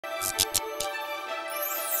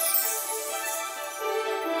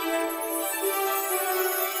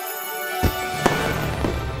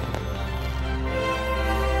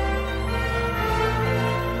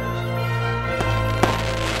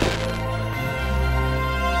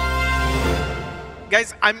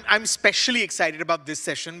Guys, I'm especially excited about this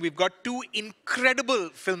session. We've got two incredible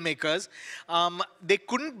filmmakers. They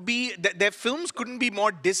couldn't be, their films couldn't be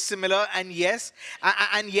more dissimilar, and yes,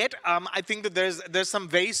 and yet I think that there's some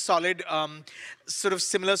very solid sort of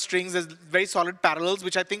similar strings. There's very solid parallels,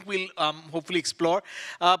 which I think we'll hopefully explore.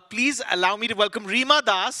 Please allow me to welcome Rima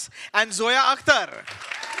Das and Zoya Akhtar.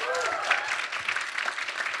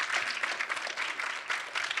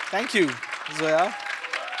 Thank you, Zoya.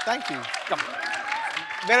 Thank you. Come.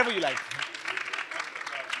 Wherever you like.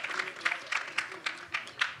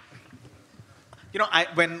 You know,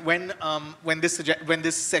 when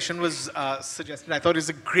this session was suggested, I thought it was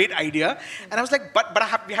a great idea, and I was like, but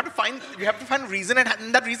we have to find a reason,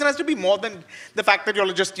 and that reason has to be more than the fact that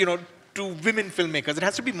you're just two women filmmakers. It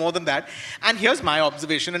has to be more than that. And here's my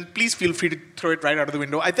observation, and please feel free to throw it right out of the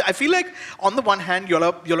window. I feel like, on the one hand,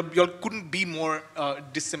 y'all couldn't be more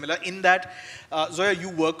dissimilar in that, Zoya, you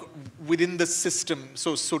work within the system,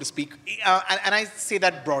 so to speak. And I say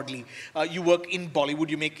that broadly. You work in Bollywood.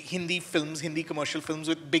 You make Hindi films, Hindi commercial films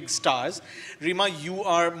with big stars. Rima, you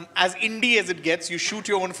are as indie as it gets. You shoot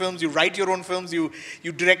your own films. You write your own films. You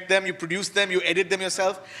direct them. You produce them. You edit them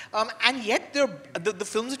yourself. And yet, the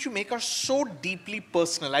films that you make are so deeply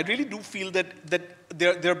personal. I really do feel that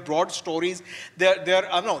they're broad stories. They're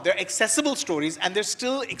accessible stories, and they're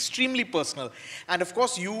still extremely personal. And of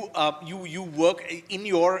course, you work in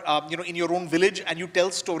your in your own village, and you tell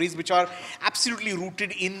stories which are absolutely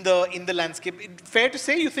rooted in the landscape. Fair to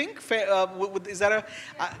say, you think? Fair, is that a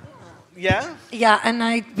yeah? Yeah,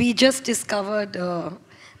 and we just discovered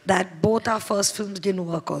that both our first films didn't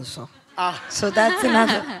work also. So that's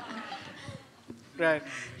another. Right.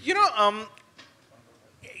 You know,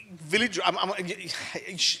 Village.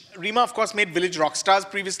 Rima, of course, made Village Rockstars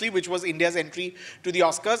previously, which was India's entry to the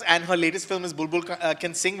Oscars, and her latest film is Bulbul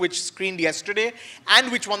Can Sing, which screened yesterday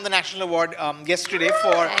and which won the national award yesterday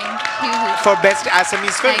for best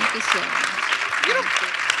Assamese film. Thank you so much. You know,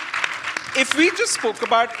 if we just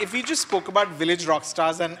spoke about Village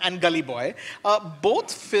Rockstars and Gully Boy,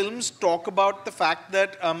 both films talk about the fact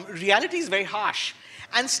that reality is very harsh.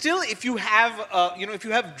 And still, if you have, if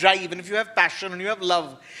you have drive and if you have passion and you have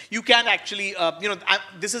love, you can actually,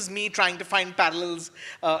 this is me trying to find parallels.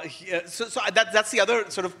 So that's the other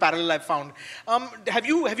sort of parallel I've found. Have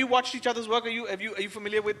you watched each other's work? Are you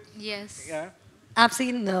familiar with? Yes. Yeah. I've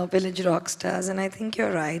seen Village Rockstars, and I think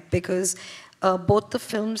you're right, because both the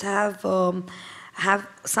films have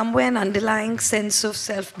somewhere an underlying sense of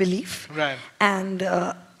self-belief. Right. And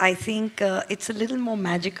I think it's a little more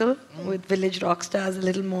magical with Village Rockstars, a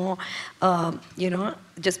little more,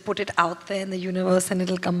 just put it out there in the universe and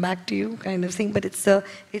it'll come back to you kind of thing. But it's the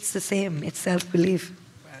same, it's self-belief.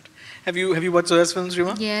 Right. Have you watched Zoya's films,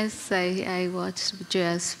 Rima? Yes, I watched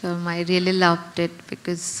Zoya's film. I really loved it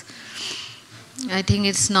because I think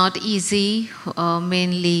it's not easy,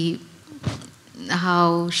 mainly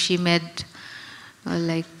how she made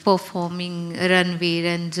like performing Ranveer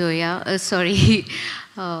and Zoya,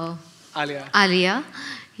 Alia.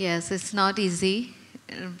 Yes, it's not easy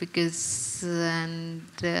because, I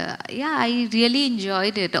really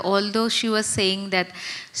enjoyed it. Although she was saying that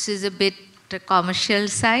she's a bit commercial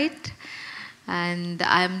side, and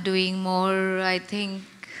I'm doing more, I think,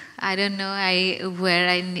 I don't know where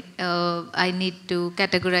I need to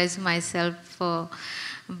categorize myself for,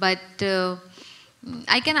 but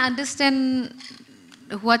I can understand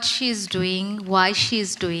what she is doing, why she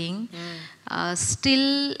is doing.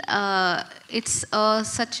 Still, it's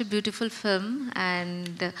such a beautiful film,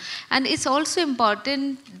 and it's also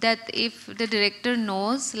important that if the director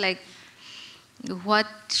knows like what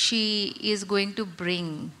she is going to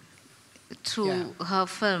bring through her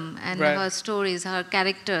film and her stories, her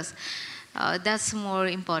characters, that's more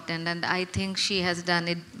important, and I think she has done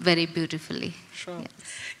it very beautifully. Sure. Yes.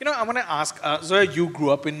 You know, I want to ask, Zoya, you grew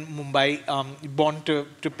up in Mumbai, born to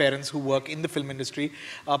parents who work in the film industry.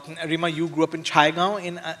 Rima, you grew up in Chaigaon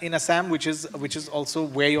in Assam, which is also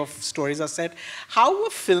where your stories are set. How were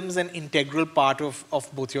films an integral part of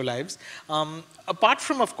both your lives? Apart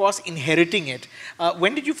from, of course, inheriting it,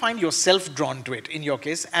 when did you find yourself drawn to it, in your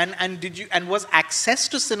case? And was access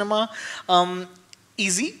to cinema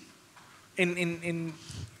easy?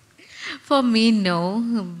 For me, no.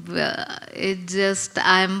 It's just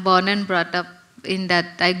I'm born and brought up in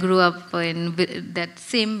that. I grew up in that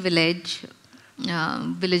same village.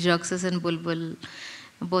 Village Roxas and Bulbul,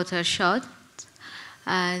 both are short.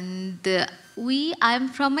 And I'm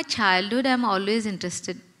from my childhood, I'm always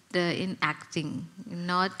interested in acting.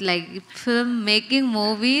 Not like film making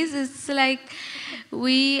movies. It's like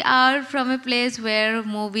we are from a place where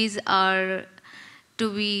movies are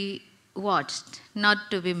to be watched,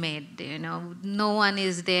 not to be made. You know, no one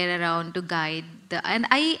is there around to guide. And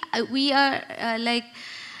we are like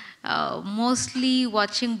mostly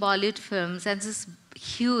watching Bollywood films, and this is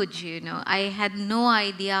huge. You know, I had no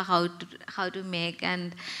idea how to make,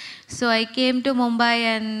 and so I came to Mumbai,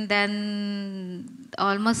 and then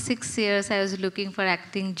almost 6 years I was looking for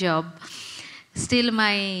acting job. Still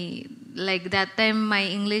like that time my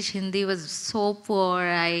English Hindi was so poor.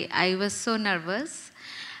 I was so nervous.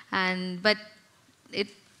 But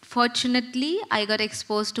fortunately, I got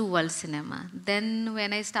exposed to world cinema. Then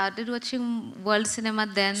when I started watching world cinema,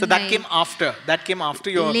 then so that came after. That came after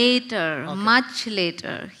your later, okay. Much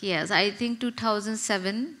later. Yes, I think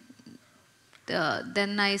 2007.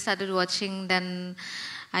 Then I started watching. Then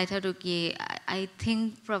I thought, okay, I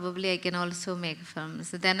think probably I can also make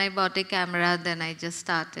films. Then I bought a camera. Then I just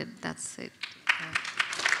started. That's it. Yeah.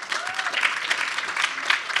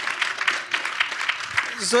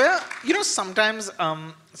 Zoya, you know, sometimes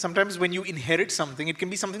when you inherit something, it can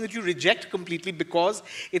be something that you reject completely because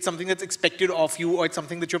it's something that's expected of you, or it's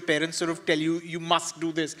something that your parents sort of tell you, you must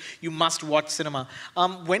do this, you must watch cinema.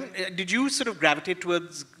 When did you sort of gravitate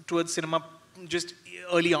towards cinema just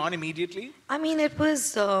early on, immediately? I mean, it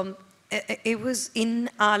was in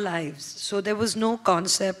our lives, so there was no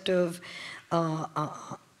concept of.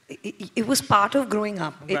 It was part of growing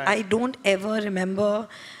up. Right. I don't ever remember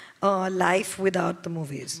life without the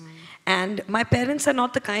movies. And my parents are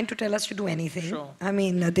not the kind to tell us to do anything. Sure. I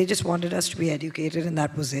mean, they just wanted us to be educated, and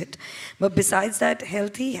that was it. But besides that,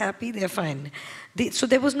 healthy, happy, they're fine. So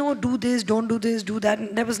there was no do this, don't do this, do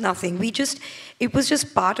that. There was nothing. It was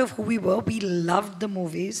just part of who we were. We loved the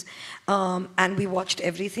movies, and we watched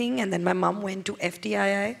everything. And then my mom went to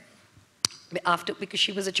FTII. Because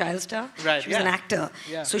she was a child star, right, she was an actor.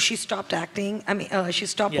 Yeah. So she stopped acting. I mean, she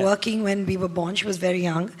stopped Yeah. working when we were born. She was very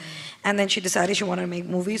young. And then she decided she wanted to make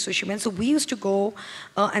movies, so she went. So we used to go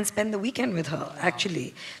and spend the weekend with her,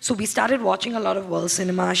 actually. So we started watching a lot of world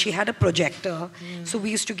cinema. She had a projector. So we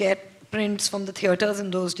used to get prints from the theaters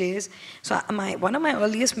in those days. So one of my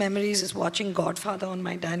earliest memories is watching Godfather on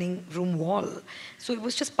my dining room wall. So it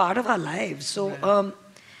was just part of our lives. So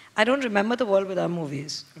I don't remember the world without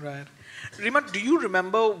movies. Right. Rima, do you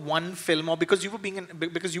remember one film, or because you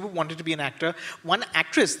were wanted to be an actor, one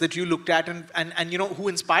actress that you looked at and you know, who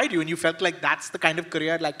inspired you, and you felt like that's the kind of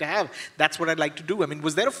career I'd like to have, that's what I'd like to do? I mean,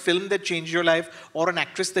 was there a film that changed your life, or an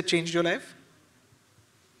actress that changed your life?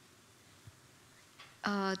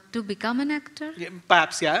 To become an actor? Yeah,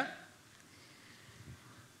 perhaps, yeah.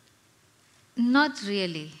 Not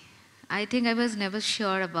really. I think I was never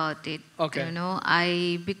sure about it. Okay. You know,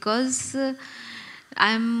 because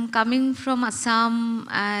I'm coming from Assam,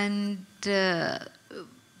 and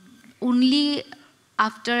only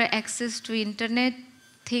after access to internet,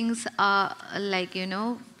 things are like, you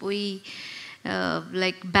know, we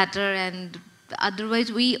like better, and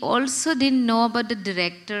otherwise we also didn't know about the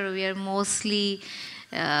director. We are mostly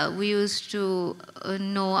we used to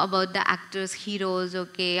know about the actors, heroes,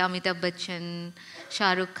 okay, Amitabh Bachchan,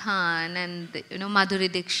 Shah Rukh Khan, and you know, Madhuri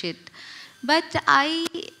Dixit. But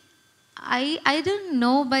I don't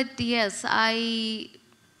know, but yes, I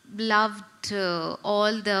loved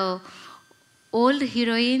all the old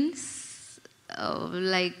heroines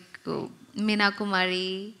like Meena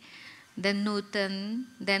Kumari, then Nutan,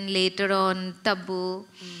 then later on Tabu,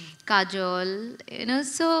 Kajol, you know,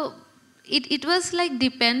 so it was like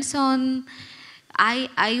depends on,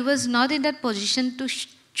 I was not in that position to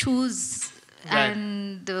choose, right.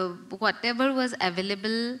 And whatever was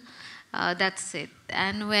available, that's it.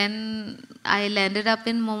 And when I landed up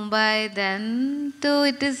in Mumbai, then though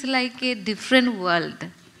it is like a different world.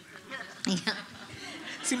 Yeah.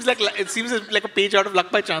 It seems like a page out of Luck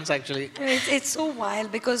by Chance, actually. It's so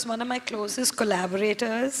wild because one of my closest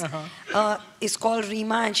collaborators is called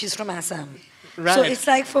Rima, and she's from Assam. Right. So it's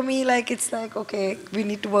like, for me, like, it's like, okay, we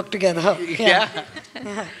need to work together. Yeah.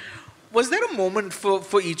 Was there a moment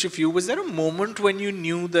for each of you? Was there a moment when you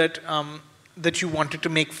knew that that you wanted to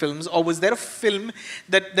make films, or was there a film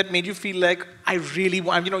that made you feel like, I really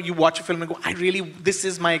want, you know, you watch a film and go, this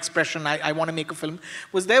is my expression, I want to make a film?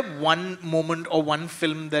 Was there one moment or one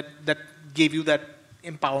film that gave you that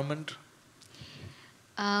empowerment?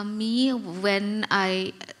 Me, when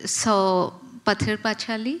I saw Pathir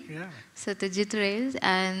Pachali, Yeah. Satyajit Ray's,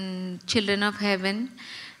 and Children of Heaven,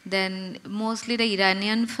 then mostly the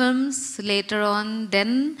Iranian films later on,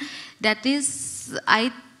 then that is,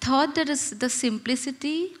 I thought that is the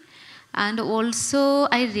simplicity, and also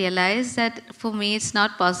I realized that for me it's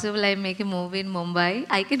not possible I make a movie in Mumbai.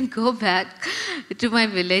 I can go back to my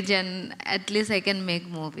village and at least I can make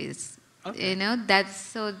movies. You know, that's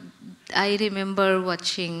so. I remember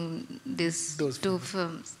watching these Those two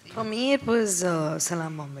films. For me, it was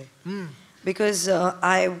Salam Bombay. Because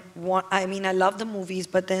I mean, I love the movies,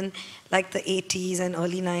 but then, like the 80s and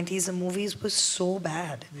early 90s, the movies were so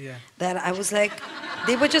bad that I was like,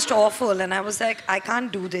 they were just awful. And I was like, I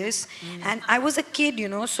can't do this. And I was a kid, you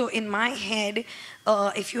know, so in my head,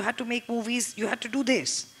 if you had to make movies, you had to do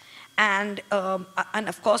this. And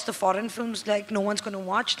of course the foreign films, like no one's going to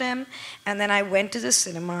watch them. And then I went to the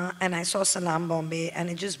cinema and I saw Salam Bombay and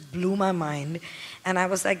it just blew my mind. And I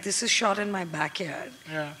was like, this is shot in my backyard.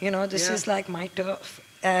 You know, this is like my turf.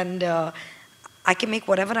 And I can make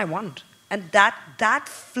whatever I want. And that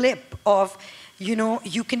flip of, you know,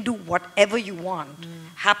 you can do whatever you want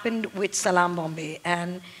happened with Salam Bombay.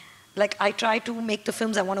 And like I try to make the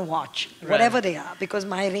films I want to watch, whatever they are, because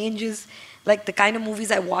my range is like the kind of movies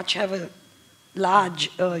I watch have a large,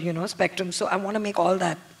 you know, spectrum. So I want to make all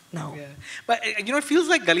that now. Yeah. But you know, it feels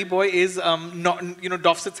like Gully Boy is not, you know,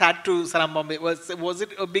 doffs its hat to Salam Bombay. Was it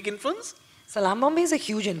a big influence? Salam Bombay is a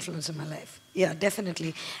huge influence in my life. Yeah,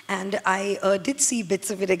 definitely. And I did see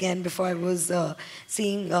bits of it again before I was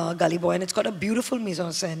seeing Gully Boy, and it's got a beautiful mise en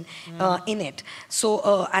scène in it.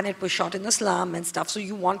 So, and it was shot in the slum and stuff. So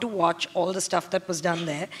you want to watch all the stuff that was done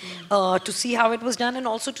there to see how it was done, and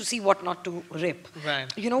also to see what not to rip.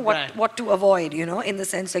 Right. You know, what to avoid, you know, in the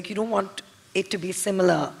sense like you don't want it to be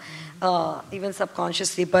similar, even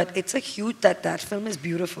subconsciously. But it's a huge, that film is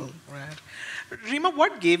beautiful. Right. Rima,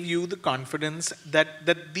 what gave you the confidence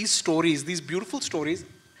that these stories, these beautiful stories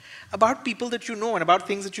about people that you know and about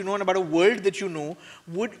things that you know and about a world that you know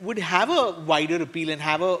would have a wider appeal and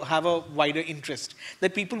have a wider interest,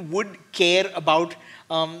 that people would care about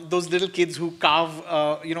those little kids who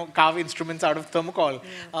carve instruments out of thermocol,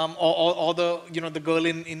 or the, you know, the girl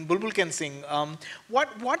in Bulbul Can Sing.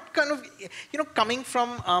 What kind of, you know, coming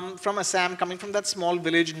from Assam, coming from that small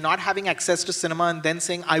village, not having access to cinema, and then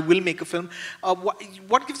saying I will make a film.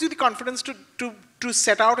 What gives you the confidence to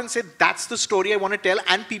set out and say that's the story I want to tell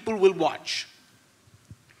and people will watch?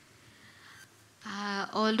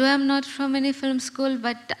 Although I'm not from any film school,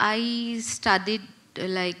 but I studied,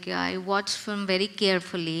 like I watched film very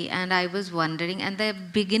carefully, and I was wondering, at the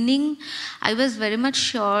beginning I was very much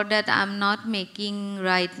sure that I'm not making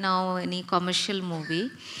right now any commercial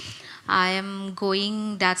movie. I am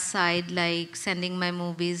going that side, like sending my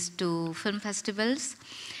movies to film festivals.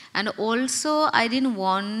 And also I didn't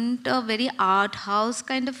want a very art house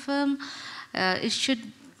kind of film. It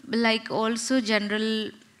should, like, also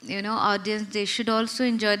general, you know, audience, they should also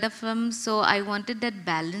enjoy the film. So I wanted that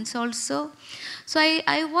balance also. So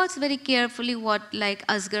I watched very carefully what like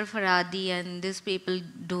Asghar Farhadi and these people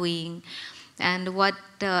doing, and what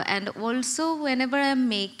and also whenever I'm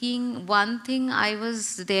making one thing, I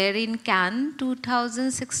was there in Cannes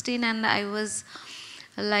 2016, and I was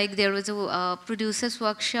like, there was a producers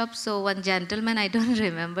workshop. So one gentleman, I don't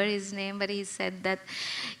remember his name, but he said that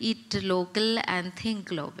eat local and think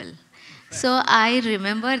global. So I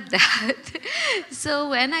remember that. So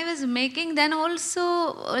when I was making, then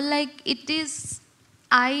also like it is,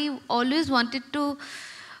 I always wanted to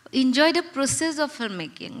enjoy the process of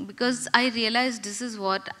filmmaking, because I realized this is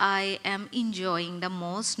what I am enjoying the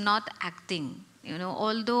most, not acting. You know,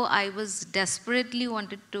 although I was desperately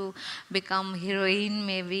wanted to become heroine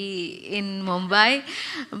maybe in Mumbai,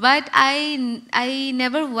 but I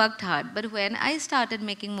never worked hard. But when I started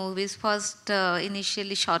making movies, first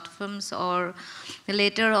initially short films or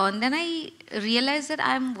later on, then I realized that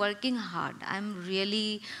I'm working hard. I'm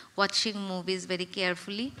really watching movies very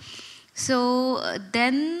carefully. So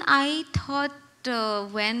then I thought,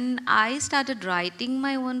 when I started writing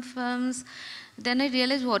my own films, then I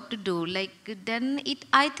realized what to do. Like, then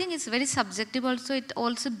I think it's very subjective also. It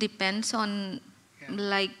also depends on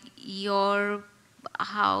like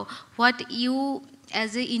what you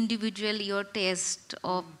as an individual, your taste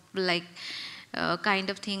of like kind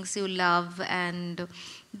of things you love. And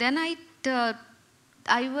then I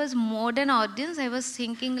was more than audience. I was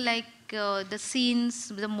thinking like the scenes,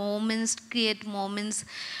 the moments, create moments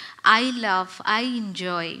I love, I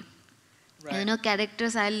enjoy. Right. You know,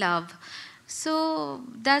 characters I love. So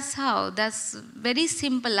that's very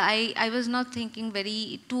simple. I was not thinking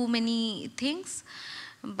too many things,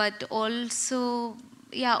 but also,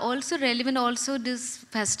 yeah, also relevant, also this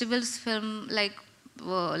festivals film, like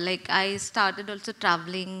I started also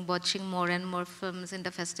traveling, watching more and more films in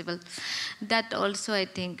the festival. That also I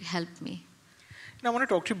think helped me. Now I want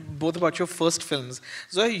to talk to you both about your first films.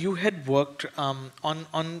 Zoya, you had worked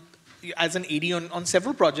on as an AD on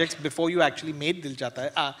several projects before you actually made Dil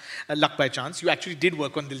Chahta Hai, Luck by Chance. You actually did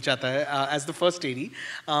work on Dil Chahta Hai as the first AD.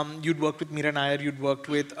 You'd worked with Meera Nair, you'd worked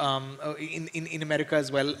with, in America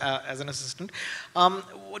as well as an assistant.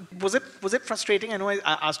 Was it frustrating? I know I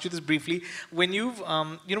asked you this briefly. When you've,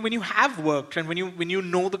 when you have worked and when you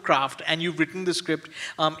know the craft and you've written the script,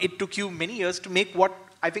 it took you many years to make what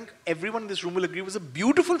I think everyone in this room will agree was a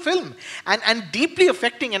beautiful film and deeply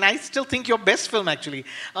affecting, and I still think your best film actually.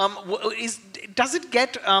 Does it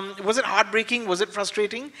get, was it heartbreaking, was it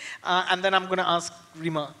frustrating? And then I'm going to ask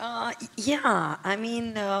Rima. Yeah, I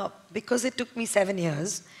mean, because it took me 7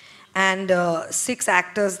 years and 6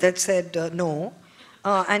 actors that said no,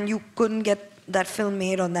 and you couldn't get that film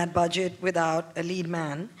made on that budget without a lead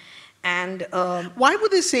man. And why were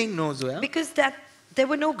they saying no, Zoya? Because there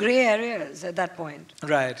were no gray areas at that point.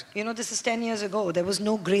 Right. You know, this is 10 years ago. There was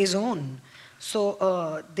no gray zone.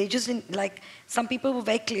 So they just didn't, like, some people were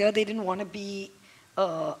very clear they didn't want to be,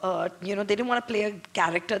 they didn't want to play a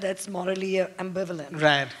character that's morally ambivalent.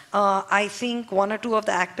 Right. I think 1 or 2 of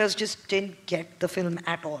the actors just didn't get the film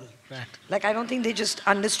at all. Right. Like, I don't think they just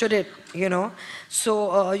understood it,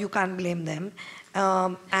 So you can't blame them.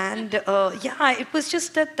 Yeah, it was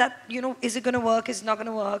just that, is it going to work? Is it not going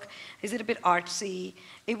to work? Is it a bit artsy?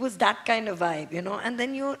 It was that kind of vibe, And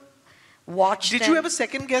then you watch Did you ever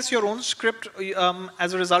second guess your own script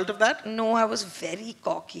as a result of that? No, I was very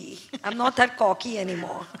cocky. I'm not that cocky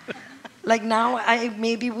anymore. Like now, I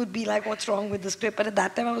maybe would be like, what's wrong with the script? But at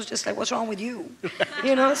that time, I was just like, what's wrong with you?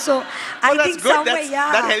 So I think somewhere,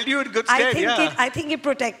 yeah. That held you in good stead, I think it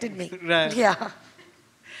protected me. Right. Yeah.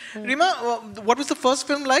 Rima, what was the first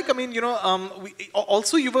film like? I mean,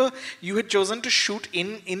 also you had chosen to shoot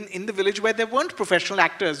in the village where there weren't professional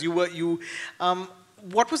actors.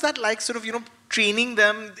 What was that like, sort of, training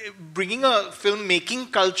them, bringing a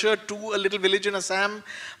filmmaking culture to a little village in Assam?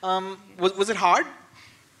 Was it hard?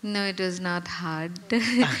 No, it was not hard.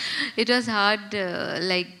 It was hard,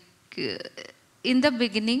 in the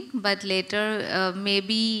beginning, but later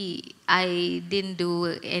maybe I didn't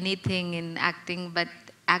do anything in acting, but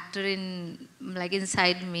actor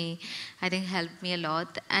inside me, I think helped me a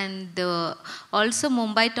lot. And also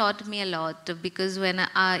Mumbai taught me a lot, because when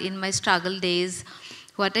in my struggle days,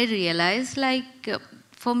 what I realized,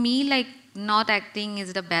 for me, not acting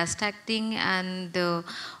is the best acting, and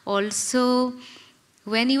also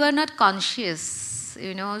when you are not conscious,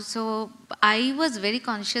 so I was very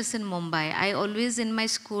conscious in Mumbai. I always in my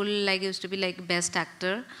school used to be best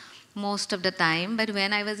actor most of the time, but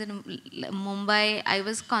when I was in Mumbai, I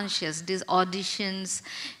was conscious. These auditions,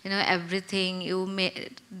 everything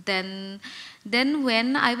then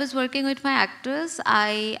when I was working with my actors,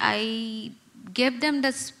 I gave them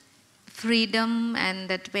this freedom and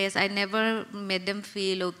that space. I never made them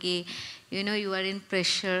feel okay, you are in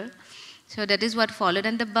pressure. So that is what followed,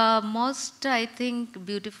 and the most, I think,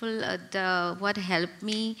 beautiful, what helped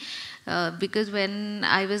me, because when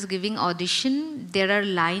I was giving audition, there are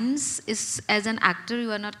lines, as an actor,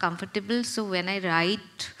 you are not comfortable, so when I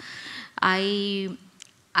write, I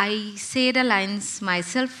say the lines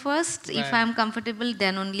myself first. Right. If I am comfortable,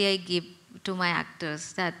 then only I give to my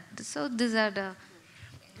actors. So these are the...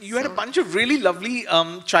 You had a bunch of really lovely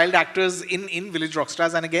child actors in Village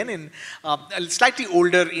Rockstars, and again slightly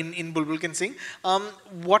older in Bulbul Can Sing.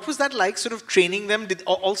 What was that like, sort of training them? Did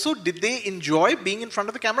they enjoy being in front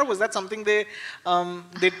of the camera? Was that something they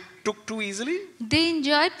took too easily? They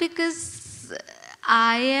enjoyed because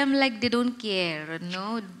I am they don't care,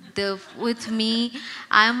 with me,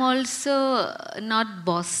 I'm also not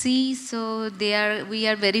bossy, so we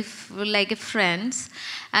are very friends.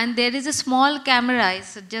 And there is a small camera,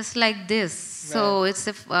 it's just like this. Right. So it's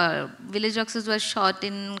Village Rockstars was shot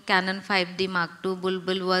in Canon 5D Mark II.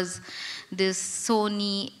 Bulbul was this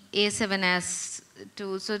Sony A7S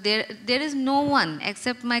II. So there is no one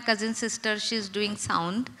except my cousin sister. She's doing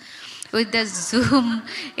sound with the Zoom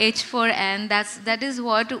H4n. That is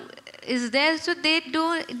what is there. So they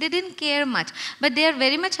didn't care much, but they are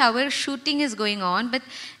very much aware shooting is going on, but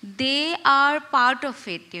they are part of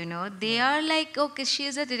it, they are okay, she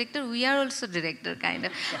is a director, we are also director, kind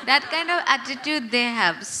of that kind of attitude they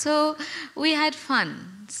have. So we had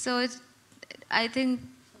fun. So I think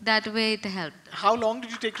that way it helped. How long did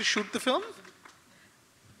you take to shoot the film?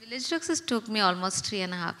 Village Rockstars took me almost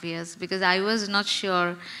 3.5 years, because I was not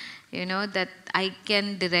sure that I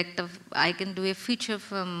can I can do a feature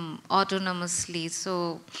film autonomously.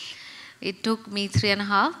 So it took me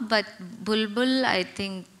 3.5, but Bulbul, I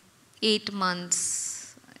think 8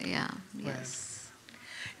 months. Yeah, yes.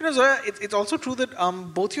 You know, Zoya, it's also true that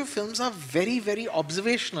both your films are very, very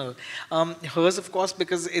observational. Hers, of course,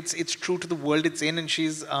 because it's true to the world it's in, and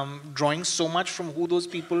she's drawing so much from who those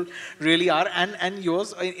people really are. And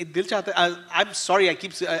yours, Dil Chahta, I'm sorry,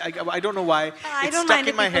 I don't know why. I It's don't stuck mind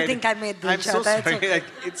in if my people head. think I made Dil I'm so Chahta, it's sorry, okay. like,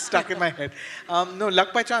 it's stuck in my head. No,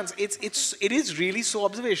 Luck by Chance. It is really so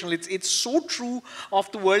observational. It's so true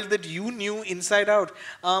of the world that you knew inside out.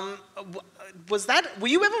 Were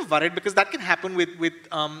you ever worried, because that can happen with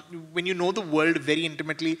when you know the world very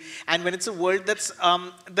intimately, and when it's a world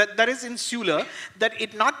that is insular, that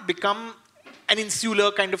it not become an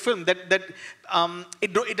insular kind of film, that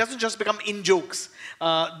it doesn't just become in jokes,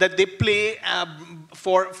 that they play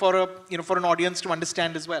for an audience to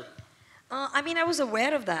understand as well. I mean, I was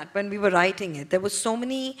aware of that when we were writing it. There were so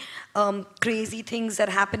many crazy things that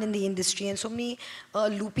happen in the industry and so many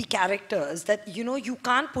loopy characters that, you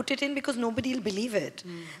can't put it in because nobody will believe it.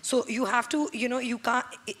 So you have to, you can't,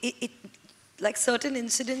 like certain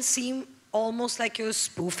incidents seem almost like you're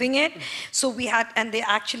spoofing it. So we had, and they're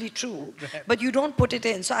actually true, Right. but you don't put it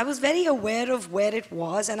in. So I was very aware of where it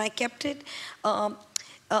was, and I kept it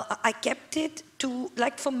to,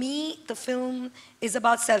 like, for me, the film is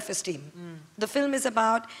about self-esteem. The film is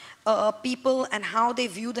about people and how they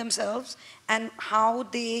view themselves and how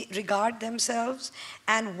they regard themselves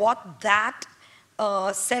and what that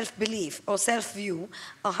self-belief or self-view,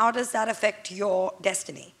 how does that affect your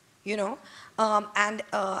destiny, that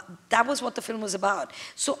was what the film was about.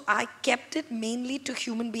 So I kept it mainly to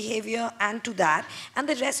human behavior and to that, and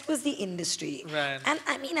the rest was the industry. Right. And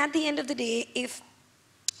I mean, at the end of the day, if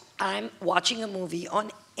I'm watching a movie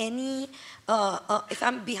on any, if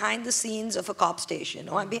I'm behind the scenes of a cop station,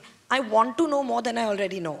 or I want to know more than I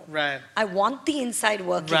already know. Right. I want the inside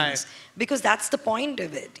workings, Right. because that's the point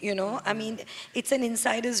of it, I mean, it's an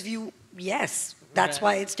insider's view, yes. That's Right.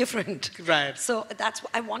 why it's different. Right. So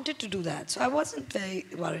I wanted to do that. So I wasn't very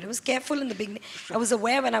worried. I was careful in the beginning. I was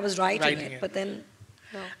aware when I was writing it, but then,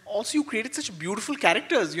 no. Also, you created such beautiful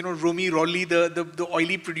characters. Romy Rolly, the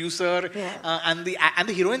oily producer, Yeah. and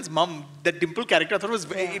the heroine's mum, that Dimple character. I thought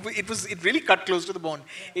it really cut close to the bone.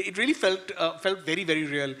 It really felt very, very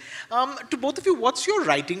real. To both of you, what's your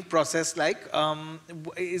writing process like?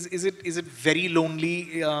 Is it very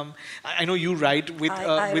lonely? I know you write with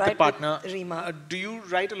I with a write partner. with Rima. Do you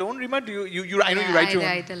write alone, Rima? Do you? I know you write I your own.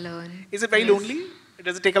 write alone. Is it very Yes. lonely?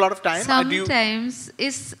 Does it take a lot of time? Sometimes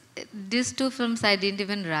these two films I didn't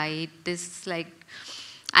even write. This, like,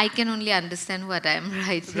 I can only understand what I am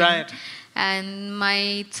writing. Right. And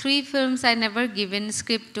my 3 films, I never given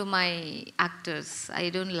script to my actors. I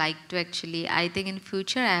don't like to actually. I think in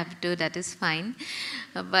future I have to. That is fine.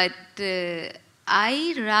 But I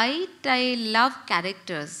write. I love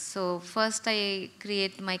characters. So first I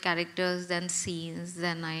create my characters, then scenes,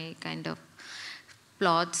 then I kind of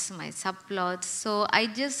plots, my subplots. So I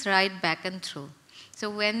just write back and through. So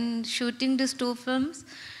when shooting these 2 films,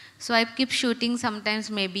 so I keep shooting. Sometimes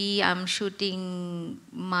maybe I'm shooting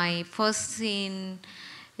my first scene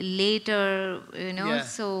later, Yeah.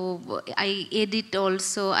 So I edit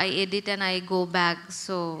also. I edit and I go back.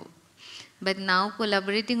 So, but now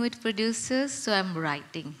collaborating with producers, so I'm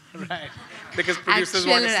writing. Right. Because producers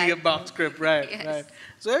want to Actual see a writing. bound script, right? Yes. Right.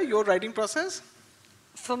 So your writing process?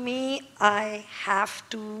 For me, I have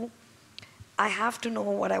to know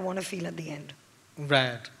what I want to feel at the end.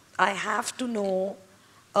 Right. I have to know,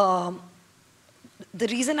 the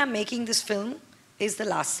reason I'm making this film is the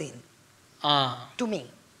last scene, to me.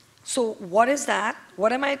 So what is that?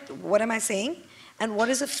 What am I saying? And what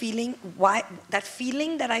is the feeling? Why that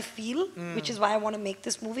feeling that I feel, which is why I want to make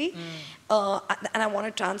this movie, and I want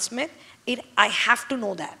to transmit it. I have to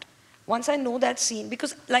know that. Once I know that scene,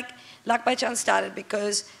 because like Luck by Chance started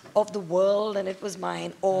because of the world and it was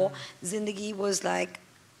mine, or Zindagi was like,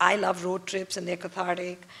 I love road trips and they're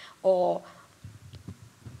cathartic, or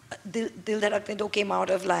Dil Dhadakne came out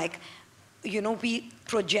of like, we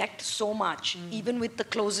project so much, even with the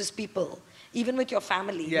closest people, even with your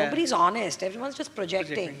family. Yeah. Nobody's honest, everyone's just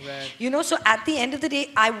projecting. Right. So at the end of the day,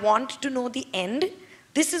 I want to know the end.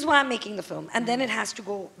 This is why I'm making the film, and then it has to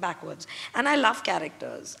go backwards. And I love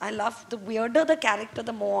characters. I love, the weirder the character,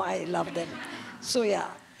 the more I love them. So yeah,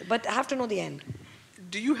 but I have to know the end.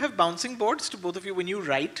 Do you have bouncing boards to both of you when you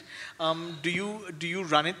write? Do you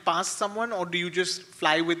run it past someone, or do you just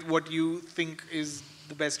fly with what you think is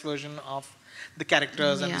the best version of the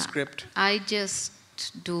characters and the script? I just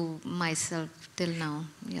do myself till now.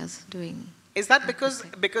 Yes, doing. Is that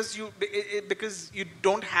because you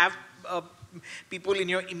don't have people in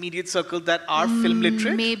your immediate circle that are film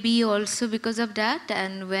literate? Maybe also because of that.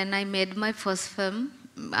 And when I made my first film,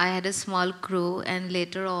 I had a small crew, and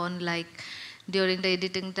later on, like, during the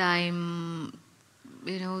editing time,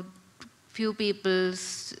 few people,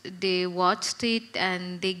 they watched it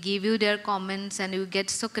and they give you their comments and you get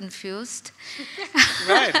so confused.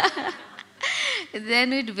 Right.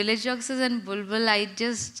 Then with Village Rockstars and Bulbul, I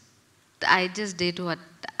just did what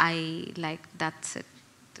I like. That's it.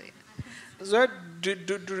 So,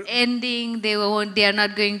 Ending, they are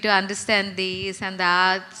not going to understand this and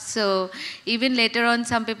that. So even later on,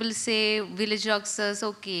 some people say Village Rockstars.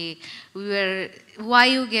 Okay, why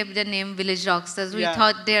you gave the name Village Rockstars? We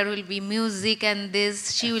thought there will be music and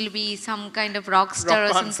this. She will be some kind of rock star or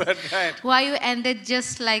concert, something. right. Why you ended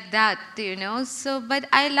just like that? So, but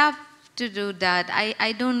I love to do that.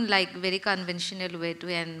 I don't like very conventional way to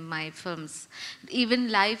end my films.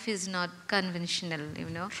 Even life is not conventional,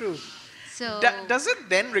 True. So Does it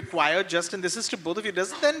then require just, and this is to both of you,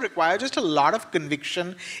 does it then require just a lot of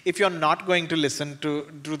conviction if you're not going to listen to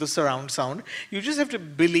the surround sound? You just have to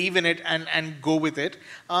believe in it and go with it.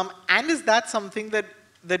 And is that something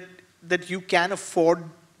that you can afford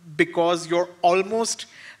because you're almost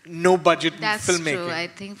no budget that's filmmaking? true. I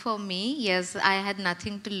think for me, yes, I had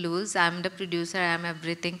nothing to lose. I'm the producer, I'm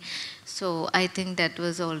everything. So I think that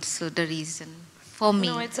was also the reason for me.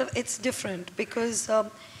 No, it's different because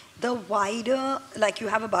the wider, like you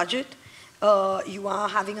have a budget, you are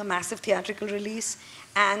having a massive theatrical release,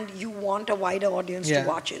 and you want a wider audience to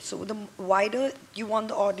watch it. So the wider you want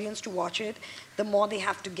the audience to watch it, the more they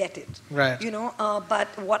have to get it. Right. But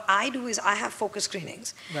what I do is I have focus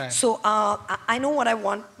screenings. Right. So I know what I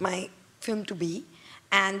want my film to be,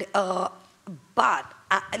 and so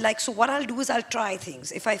what I'll do is I'll try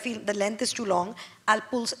things. If I feel the length is too long, I'll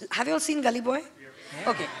pull. Have you all seen Gully Boy?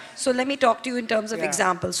 Okay, so let me talk to you in terms of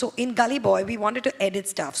examples. So in Gully Boy, we wanted to edit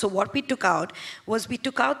stuff. So what we took out was we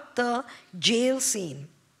took out the jail scene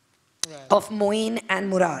of Moin and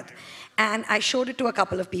Murad. And I showed it to a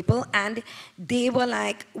couple of people, and they were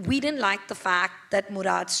like, we didn't like the fact that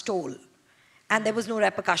Murad stole. And there was no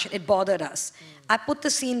repercussion. It bothered us. I put the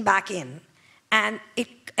scene back in, and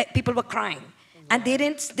people were crying. And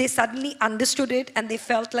they suddenly understood it, and they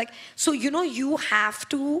felt like, so you have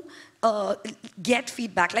to get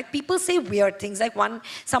feedback. Like people say weird things, like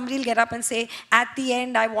somebody will get up and say, at the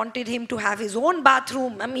end I wanted him to have his own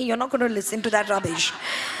bathroom. I mean, you're not going to listen to that rubbish.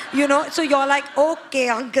 So you're like, okay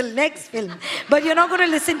uncle, next film. But you're not going to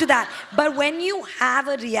listen to that. But when you have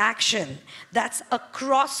a reaction that's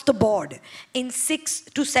across the board in 6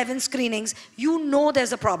 to 7 screenings,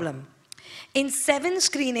 there's a problem. In 7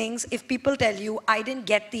 screenings, if people tell you, I didn't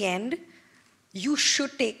get the end, you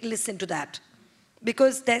should listen to that.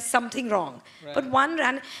 Because there's something wrong. Right.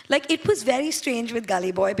 But it was very strange with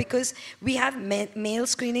Gully Boy because we have male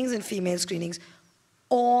screenings and female screenings.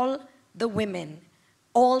 All the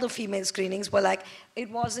female screenings were like,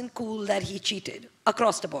 it wasn't cool that he cheated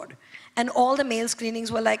across the board. And all the male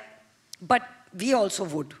screenings were like, but we also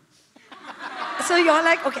would. So you're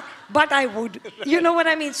like, okay, but I would. You know what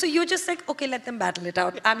I mean? So you're just like, okay, let them battle it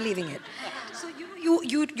out. I'm leaving it. So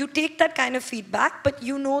you take that kind of feedback, but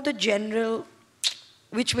you know the general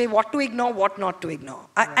which way, what to ignore, what not to ignore.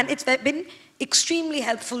 Right. And it's been extremely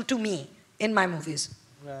helpful to me in my movies.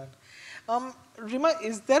 Right. Rima,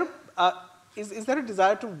 is there a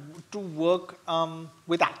desire to work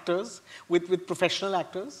with actors, with professional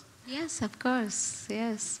actors? Yes, of course,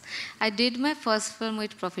 yes. I did my first film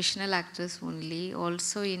with professional actors only.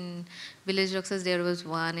 Also in Village Rockstars there was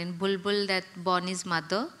one. In Bulbul, that Bonnie's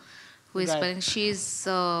mother, who is playing, she's,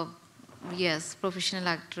 professional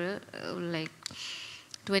actor, like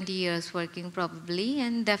 20 years working probably,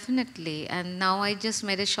 and definitely. And now I just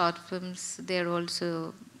made a short films. They're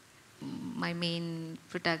also, my main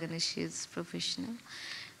protagonist is professional.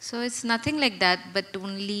 So it's nothing like that, but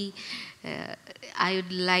only I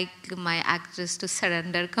would like my actress to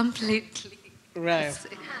surrender completely. Right.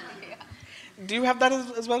 Do you have that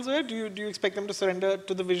as well, Zoya? Do you expect them to surrender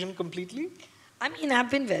to the vision completely? I mean, I've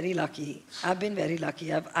been very lucky.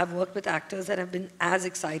 I've worked with actors that have been as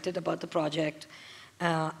excited about the project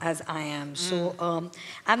as I am. So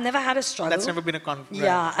I've never had a struggle. That's never been a conflict.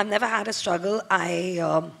 Yeah, I've never had a struggle.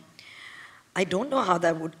 I don't know how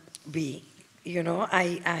that would be. I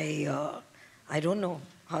don't know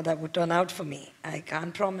how that would turn out for me. I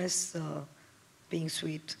can't promise being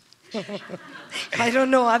sweet. I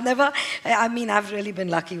don't know. I've really been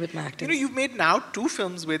lucky with my acting. You've made now 2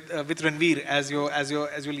 films with Ranveer as your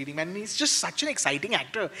leading man, and he's just such an exciting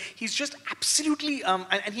actor. He's just absolutely,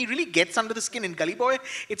 and he really gets under the skin. In Gully Boy,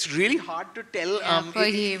 it's really hard to tell. For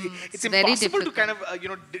him, it's impossible to kind of,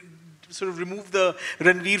 sort of remove the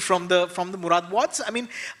Ranveer from the Murad.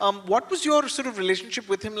 What was your sort of relationship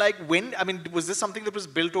with him like? Was this something that was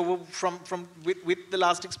built over with the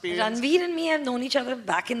last experience? Ranveer and me have known each other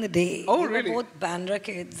back in the day. Oh, we really? were both Bandra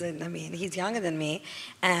kids, and he's younger than me,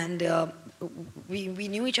 and we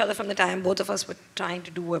knew each other from the time both of us were trying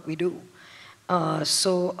to do what we do.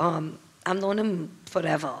 I've known him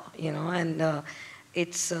forever, and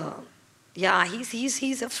he's a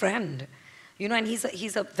friend, and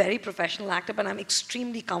he's a very professional actor, but I'm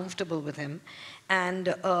extremely comfortable with him,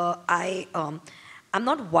 and I'm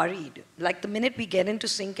not worried. Like the minute we get into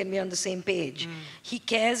sync and we're on the same page, he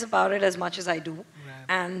cares about it as much as I do, right.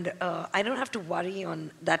 And I don't have to worry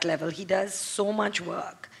on that level. He does so much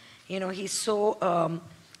work, he's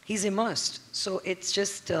immersed, so it's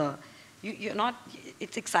just.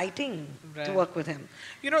 It's exciting to work with him.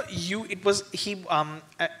 I don't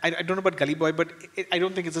know about Gully Boy, but I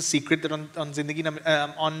don't think it's a secret that on Zindagi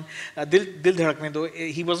on Dil Dhadakne Do,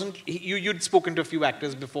 you'd spoken to a few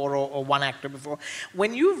actors before or one actor before.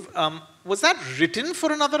 When was that written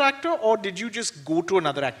for another actor, or did you just go to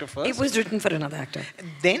another actor first? It was written for another actor.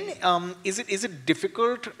 Then, is it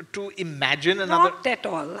difficult to imagine another? Not at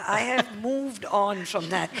all. I have moved on from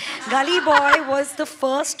that. Gully Boy was the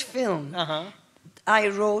first film I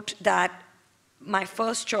wrote that my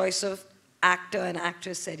first choice of actor and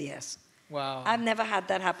actress said yes. Wow. I've never had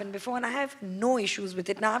that happen before, and I have no issues with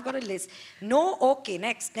it. Now I've got a list. No, okay,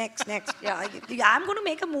 next. Yeah, I'm going to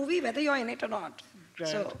make a movie whether you're in it or not. Right.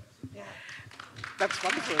 So, yeah. That's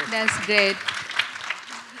wonderful. That's great.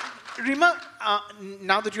 Rima,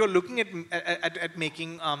 now that you're looking at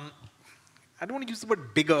making, I don't want to use the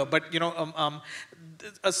word bigger, but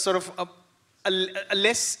a sort of a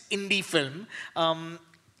less indie film.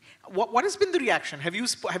 What has been the reaction? Have you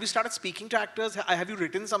started speaking to actors? Have you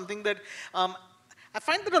written something that? I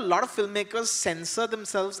find that a lot of filmmakers censor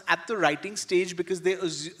themselves at the writing stage because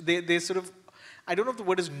they sort of, I don't know if the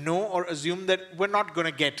word is know or assume that we're not going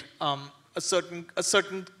to get a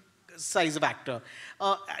certain size of actor.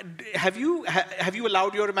 Have you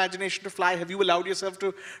allowed your imagination to fly? Have you allowed yourself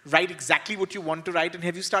to write exactly what you want to write? And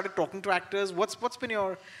have you started talking to actors? What's been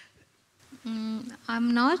your?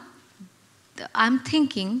 I'm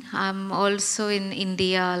thinking. I'm also in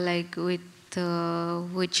India, like with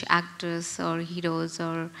which actors or heroes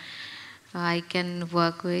or I can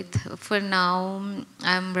work with. For now,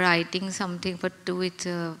 I'm writing something for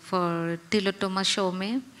Tilotoma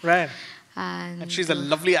Shome. Right. And she's a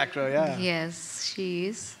lovely actor, yeah. Yes, she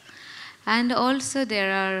is. And also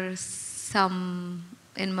there are some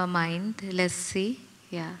in my mind. Let's see.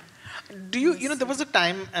 Yeah. Do you, there was a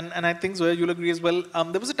time, and I think Zoya, you'll agree as well,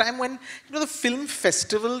 there was a time when, the film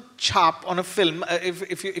festival chap on a film,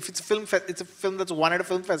 if it's a film, it's a film that's won at a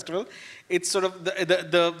film festival, it's sort of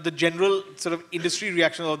the general sort of industry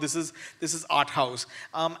reaction, oh, this is art house.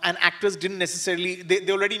 And actors didn't necessarily,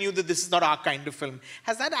 they already knew that this is not our kind of film.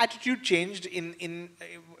 Has that attitude changed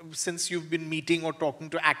since you've been meeting or talking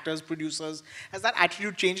to actors, producers? Has that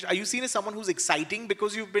attitude changed? Are you seen as someone who's exciting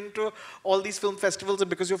because you've been to all these film festivals and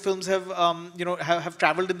because your films have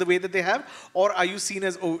traveled in the way that they have? Or are you seen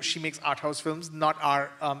as, oh, she makes art house films, not our,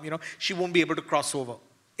 she won't be able to cross over?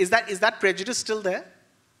 Is that prejudice still there?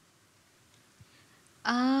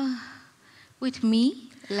 With me,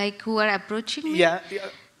 like who are approaching me? Yeah.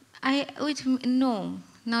 No,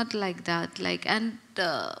 not like that.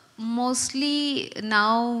 Mostly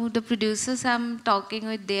now the producers I'm talking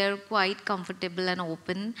with, they are quite comfortable and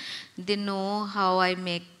open. They know how I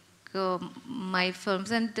make my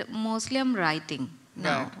films, and mostly I'm writing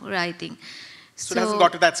now. Right. Writing. So it hasn't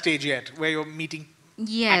got to that stage yet where you're meeting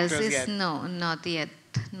actors yet? No, not yet.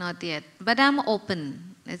 But I'm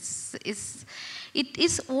open. It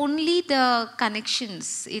is only the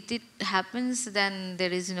connections. It happens, then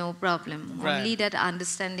there is no problem. Right. Only that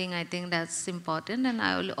understanding, I think that's important. And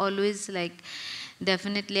I will always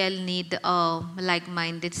definitely I'll need a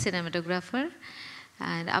like-minded cinematographer.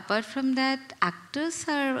 And apart from that, actors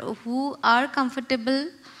who are comfortable,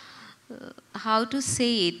 how to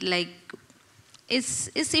say it,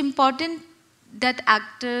 it's important that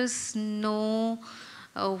actors know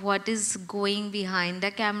what is going behind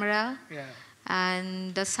the camera. Yeah.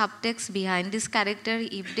 And the subtext behind this character.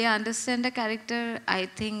 If they understand the character, I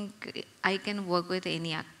think I can work with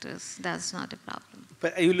any actors. That's not a problem.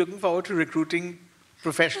 But are you looking forward to recruiting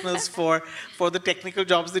professionals for the technical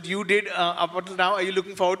jobs that you did up until now? Are you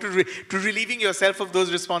looking forward to relieving yourself of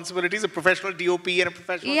those responsibilities, a professional DOP and a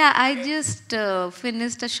professional? Yeah, I just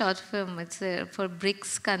finished a short film. It's for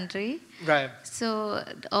BRICS country. Right. So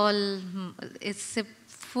it's a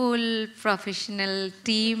full professional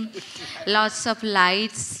team, lots of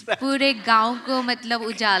lights. पूरे गांव को मतलब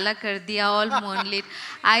उजाला कर दिया, all moonlit.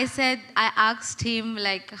 I asked him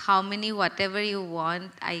like how many whatever you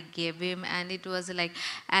want, I gave him, and it was like,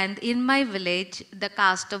 and in my village, the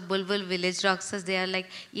cast of Bulbul Village Rockstars, they are like,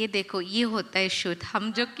 ये देखो ये होता है shoot,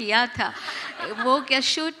 हम जो किया था, वो क्या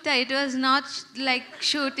shoot था? It was not like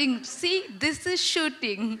shooting. See, this is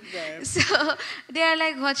shooting. Yeah. So they are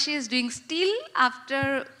like, what she is doing. Still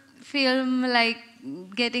after film, like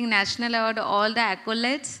getting national award, all the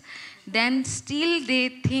accolades, then still they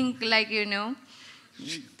think like, you know,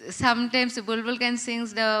 sometimes Bulbul can sing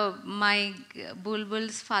my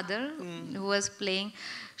Bulbul's father who was playing.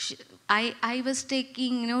 I was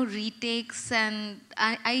taking, you know, retakes, and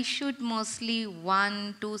I shoot mostly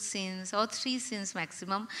 1, 2 scenes or 3 scenes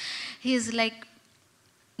maximum. He's like,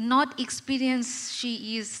 not experienced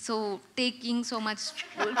she is, so taking so much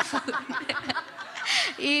food.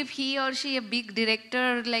 If he or she a big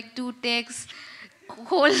director, like 2 takes,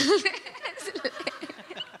 whole.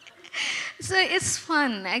 So it's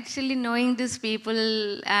fun actually knowing these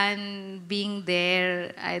people and being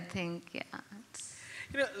there, I think, yeah.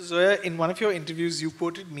 You know, Zoya, in one of your interviews, you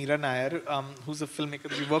quoted Meera Nair, who's a filmmaker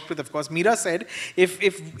that you worked with, of course. Meera said,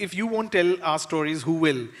 if you won't tell our stories, who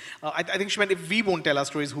will? I think she meant if we won't tell our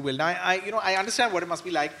stories, who will? Now, I understand what it must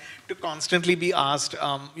be like to constantly be asked,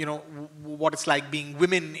 you know, what it's like being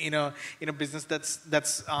women in a business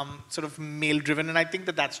that's sort of male-driven, and I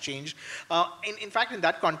think that's changed. In fact, in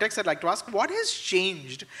that context, I'd like to ask, what has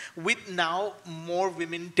changed with now more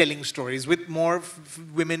women telling stories, with more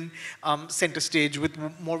women center stage, with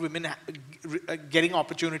more women getting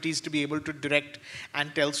opportunities to be able to direct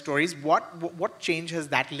and tell stories? What change has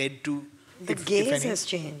that led to? The gaze has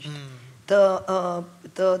changed. The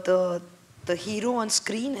hero on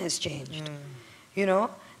screen has changed. You know,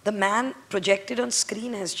 the man projected on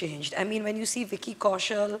screen has changed. I mean, when you see Vicky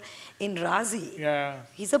Kaushal in Razi,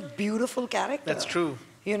 he's a beautiful character. That's true.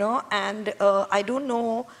 You know, and I don't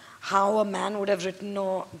know how a man would have written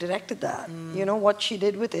or directed that. You know, what she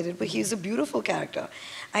did with it. But he's a beautiful character.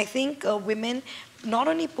 I think women not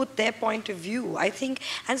only put their point of view, I think,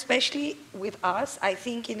 and especially with us, I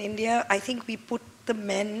think in India, I think we put the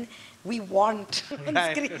men we want on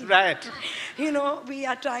screen. Right. You know, we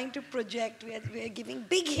are trying to project, we are giving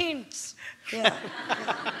big hints. Yeah.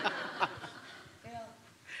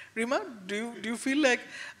 Rima, do you feel like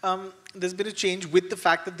there's been a change with the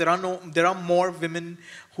fact that there are more women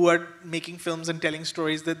who are making films and telling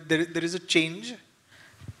stories, that there is a change?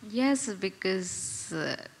 Yes, because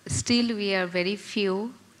still we are very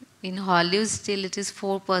few. In Hollywood, still it is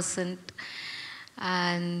 4%,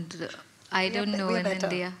 and I don't know in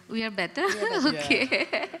India. We are better?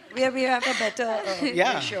 Okay. We have a better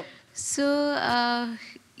ratio. So,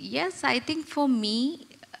 yes, I think for me,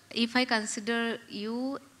 if I consider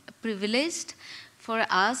you privileged, for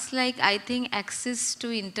us, like I think access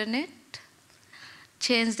to internet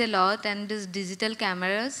changed a lot, and these digital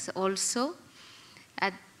cameras also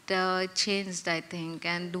changed, I think.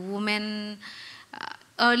 And women,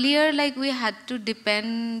 earlier, like we had to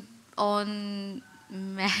depend on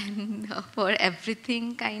men for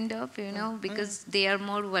everything, kind of, you know, because they are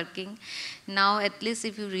more working. Now, at least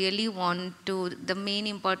if you really want to, the main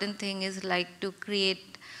important thing is like to create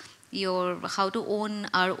how to own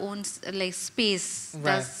our own like space. Right.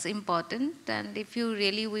 That's important. And if you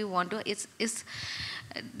really we want to, it's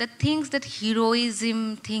the things that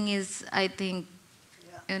heroism thing is, I think,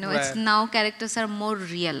 you know, it's now characters are more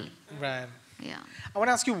real. Right. Yeah. I want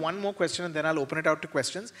to ask you one more question, and then I'll open it out to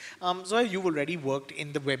questions. Zoya, you've already worked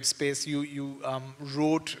in the web space. You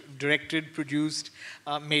wrote, directed, produced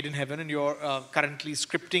Made in Heaven, and you're currently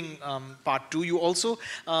scripting part 2. You also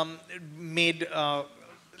made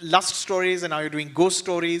Lust Stories, and now you're doing Ghost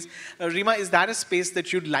Stories. Rima, is that a space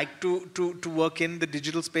that you'd like to work in, the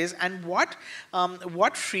digital space? And what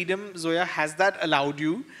freedom, Zoya, has that allowed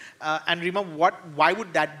you? And Rima, why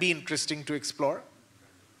would that be interesting to explore?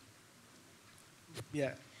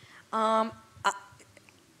 Yeah. I'm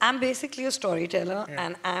basically a storyteller,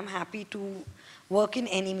 and I'm happy to work in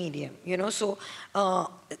any medium, you know. So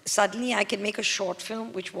suddenly I can make a short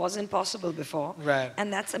film, which wasn't possible before. Right.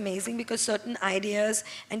 And that's amazing because certain ideas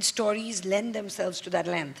and stories lend themselves to that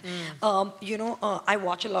length. You know, I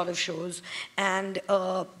watch a lot of shows, and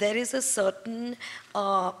there is a certain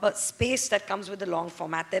space that comes with the long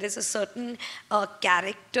format. There is a certain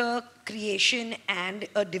character creation and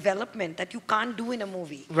development that you can't do in a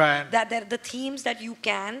movie. Right. That there are the themes that you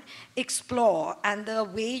can explore and the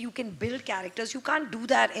way you can build characters. You can't do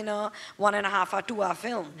that in a 1.5 or 2 hour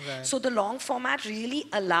film. film. Right. So the long format really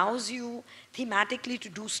allows you thematically to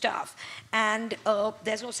do stuff. And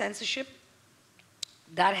there's no censorship.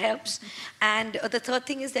 That helps. And the third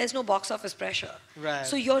thing is there's no box office pressure. Right.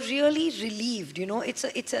 So you're really relieved, you know.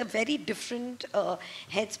 It's a very different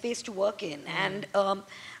headspace to work in. And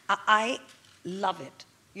I love it.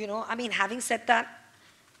 You know, I mean, having said that,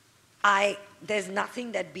 there's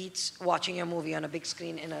nothing that beats watching a movie on a big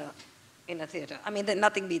screen in a theater. I mean,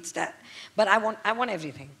 nothing beats that. But I want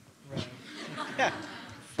everything. Right. Yeah.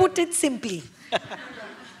 Put it simply.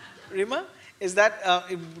 Rima, is that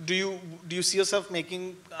do you see yourself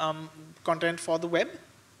making content for the web?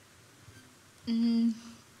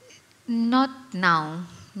 Not now.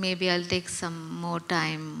 Maybe I'll take some more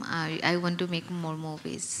time. I want to make more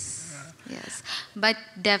movies. Yes. But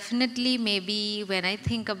definitely maybe when I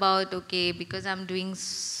think about, okay, because I'm doing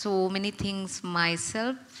so many things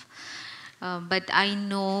myself, but I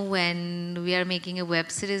know when we are making a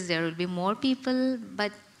web series, there will be more people,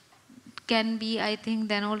 but can be, I think,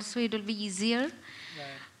 then also it will be easier.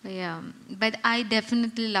 Right. Yeah. But I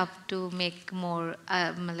definitely love to make more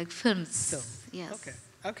like films. Film. Yes. Okay.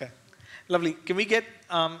 Okay. Lovely. Can we get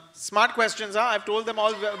smart questions? Huh? I've told them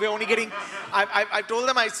all. We're only getting. I've told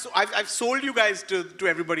them I've sold you guys to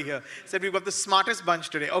everybody here. Said we've got the smartest bunch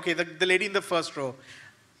today. Okay, the lady in the first row.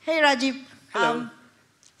 Hey, Rajeev. Hello.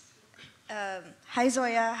 Hi,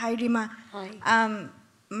 Zoya. Hi, Rima. Hi.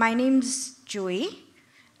 My name's Joy.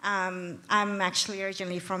 I'm actually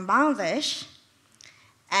originally from Bangladesh,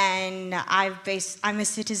 and I'm a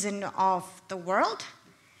citizen of the world.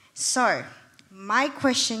 So, my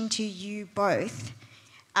question to you both,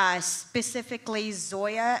 specifically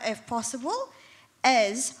Zoya, if possible,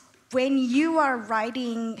 is when you are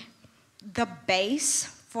writing the base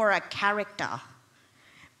for a character,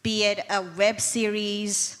 be it a web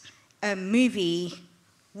series, a movie,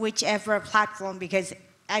 whichever platform, because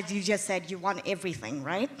as you just said, you want everything,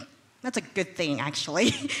 right? That's a good thing,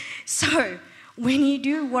 actually. So when you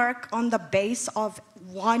do work on the base of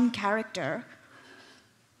one character,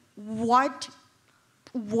 what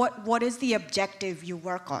is the objective you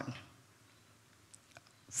work on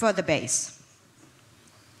for the base?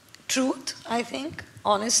 Truth, I think.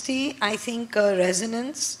 Honesty, I think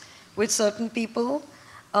resonance with certain people.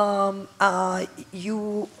 When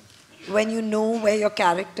you know where your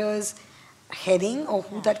character is heading or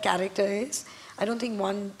who that character is, I don't think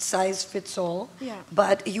one size fits all. Yeah.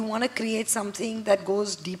 But you want to create something that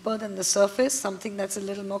goes deeper than the surface, something that's a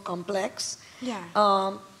little more complex. Yeah.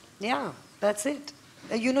 Yeah, that's it.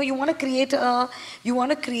 You know, you want to create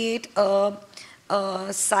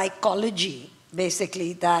a psychology,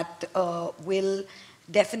 basically, that will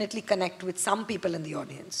definitely connect with some people in the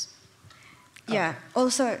audience. Yeah.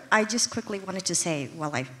 Also, I just quickly wanted to say,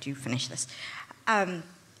 while I do finish this,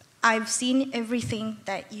 I've seen everything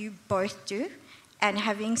that you both do, and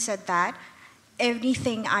having said that,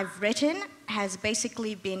 everything I've written has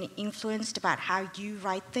basically been influenced about how you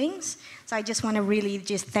write things. So I just want to really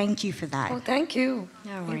just thank you for that. Oh, thank you.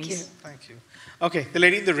 No Thank worries. you. Thank you. Okay, the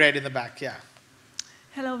lady in the red in the back. Yeah.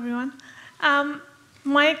 Hello, everyone.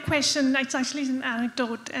 My question, it's actually an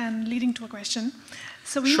anecdote and leading to a question.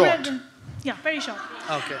 So we Short. yeah, very short.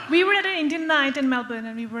 Okay. We were at an Indian night in Melbourne,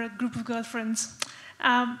 and we were a group of girlfriends.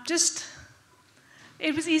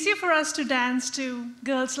 It was easier for us to dance to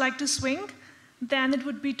Girls Like to Swing than it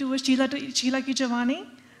would be to a Sheila Ki Jawani.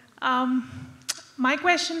 My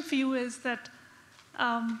question for you is that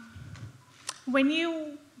when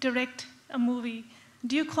you direct a movie,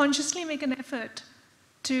 do you consciously make an effort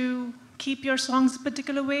to keep your songs a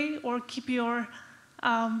particular way or keep your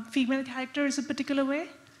female characters a particular way?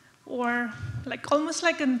 Or almost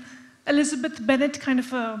like an Elizabeth Bennet kind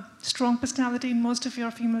of a strong personality in most of your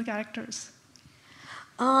female characters?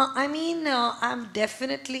 I'm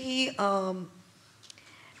definitely,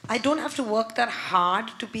 I don't have to work that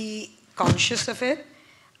hard to be conscious of it.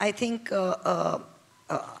 I think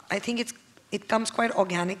it comes quite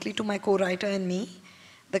organically to my co-writer and me,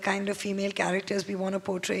 the kind of female characters we want to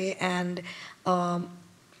portray and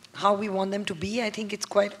how we want them to be. I think it's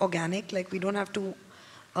quite organic, like we don't have to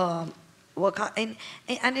work hard. And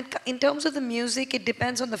in terms of the music, it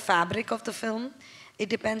depends on the fabric of the film. It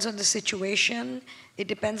depends on the situation. It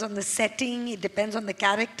depends on the setting. It depends on the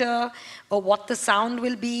character, or what the sound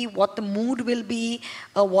will be, what the mood will be,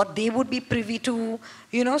 what they would be privy to.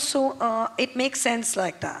 You know, so it makes sense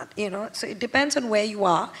like that. You know, so it depends on where you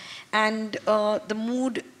are, and the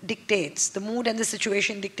mood dictates. The mood and the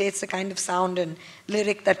situation dictates the kind of sound and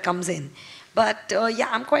lyric that comes in. But yeah,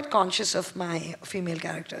 I'm quite conscious of my female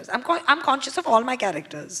characters. I'm conscious of all my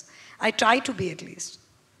characters. I try to be, at least.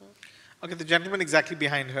 Okay, the gentleman exactly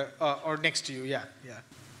behind her, or next to you, yeah, yeah.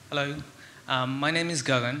 Hello, my name is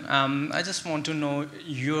Gagan. I just want to know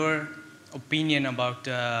your opinion about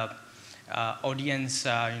audience,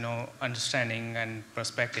 understanding and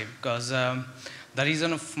perspective. Because the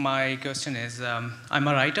reason of my question is I'm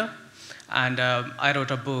a writer, and I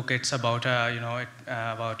wrote a book. It's about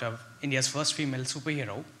India's first female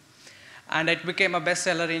superhero, and it became a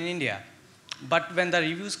bestseller in India. But when the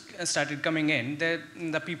reviews started coming in,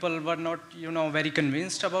 the people were not, very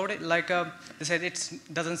convinced about it. Like they said, it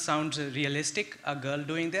doesn't sound realistic, a girl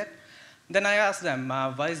doing that. Then I asked them,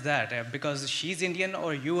 why is that? Because she's Indian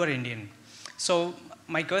or you are Indian? So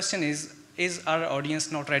my question is our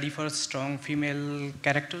audience not ready for strong female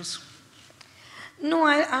characters? No,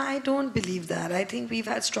 I don't believe that. I think we've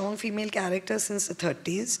had strong female characters since the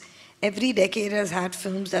 30s. Every decade has had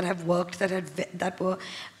films that have worked, that were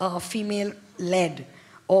female-led,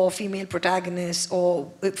 or female protagonists,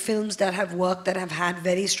 or films that have worked that have had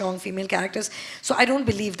very strong female characters. So I don't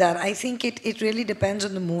believe that. I think it really depends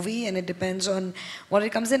on the movie, and it depends on what it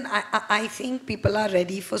comes in. I think people are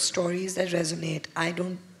ready for stories that resonate. I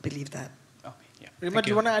don't believe that. Okay, yeah. Rima, do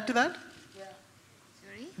you want to add to that? Yeah.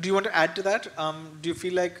 Sorry? Do you want to add to that? Do you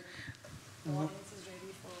feel like...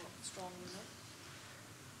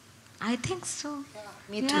 I think so.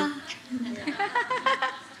 Me too.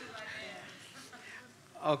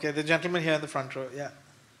 Okay, the gentleman here in the front row, yeah.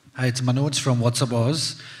 Hi, it's Manoj from What's Up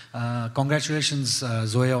Oz. Congratulations,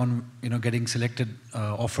 Zoya, on getting selected,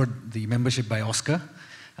 offered the membership by Oscar.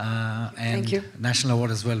 And Thank you. National Award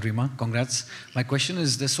as well, Rima. Congrats. My question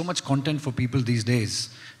is, there's so much content for people these days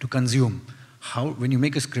to consume. When you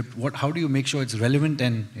make a script, how do you make sure it's relevant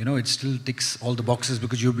and it still ticks all the boxes,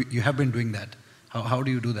 because you have been doing that? How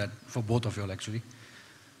do you do that for both of you all, actually?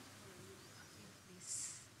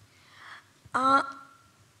 My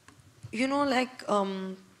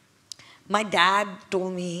dad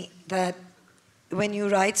told me that when you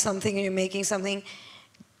write something and you're making something,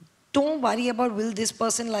 don't worry about will this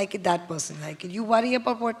person like it, that person like it. You worry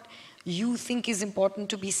about what you think is important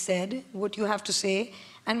to be said, what you have to say,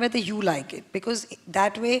 and whether you like it. Because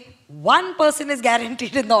that way, one person is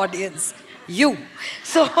guaranteed in the audience, you.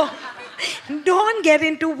 So don't get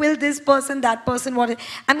into will this person, that person, what.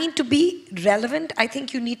 I mean, to be relevant, I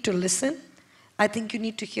think you need to listen. I think you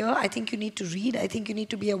need to hear. I think you need to read. I think you need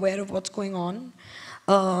to be aware of what's going on.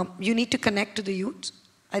 You need to connect to the youth.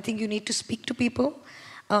 I think you need to speak to people.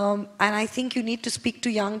 And I think you need to speak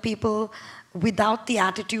to young people without the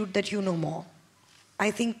attitude that you know more.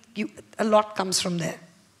 I think a lot comes from there.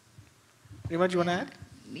 Rima, do you want to add?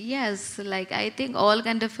 Yes, like I think all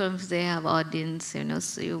kind of films, they have audience,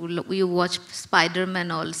 so you watch Spider-Man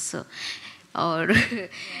also, or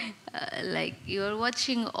like you're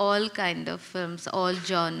watching all kind of films, all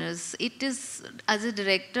genres. It is, as a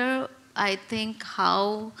director, I think,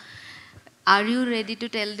 how are you ready to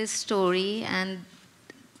tell this story, and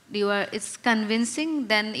it's convincing,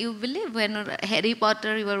 then you believe. When Harry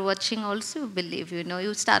Potter you were watching also, you believe,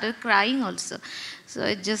 you started crying also. So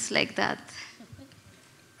it's just like that.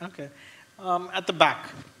 Okay. At the back.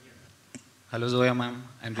 Hello, Zoya ma'am.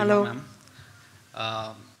 I'm Hello. Rima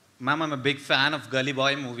ma'am. Ma'am, I'm a big fan of Gully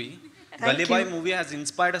Boy movie. Thank Gully Boy you. movie has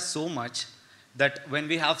inspired us so much that when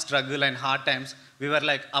we have struggle and hard times, we were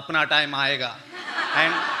like, apna time aayega.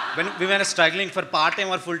 And when we were struggling for part-time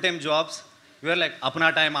or full-time jobs, we were like,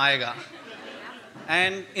 apna time aayega.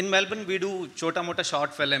 And in Melbourne, we do chota-mota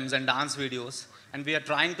short films and dance videos, and we are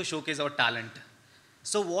trying to showcase our talent.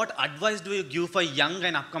 So what advice do you give for young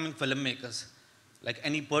and upcoming filmmakers? Like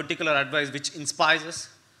any particular advice which inspires us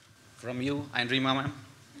from you and Rima ma'am?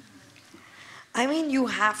 I mean, you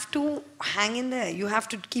have to hang in there. You have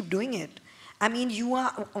to keep doing it. I mean,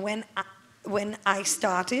 when I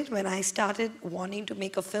started wanting to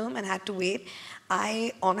make a film and had to wait,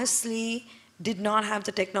 I honestly did not have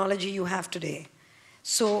the technology you have today.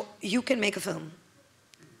 So you can make a film.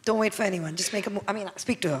 Don't wait for anyone. Just make a movie. I mean,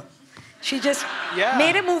 speak to her. She just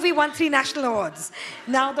made a movie, won 3 national awards.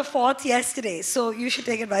 Now the 4th yesterday. So you should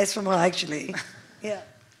take advice from her, actually. Yeah.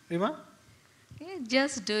 Rima? Yeah,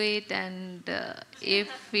 just do it, and if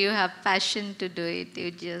you have passion to do it,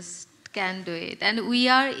 you just can do it. And we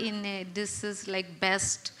are this is like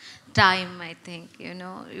best time, I think,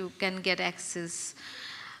 you can get access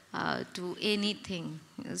to anything.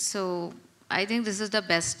 So I think this is the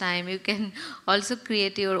best time. You can also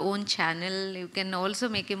create your own channel. You can also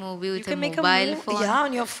make a movie with a mobile phone. Yeah,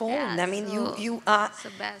 on your phone. Yeah, I mean, so you are. it's the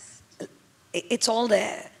best. It's all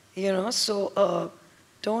there, So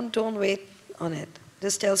don't wait on it.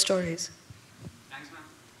 Just tell stories. Thanks, ma'am.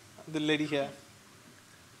 The lady here.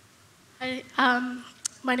 Hi,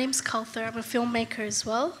 my name's Kauthar. I'm a filmmaker as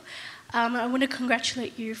well. I want to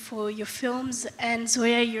congratulate you for your films, and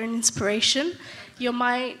Zoya, you're an inspiration. You're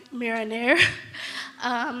my millionaire.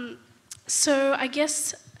 So I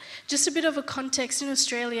guess just a bit of a context in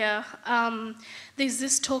Australia, there's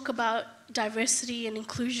this talk about diversity and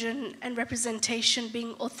inclusion and representation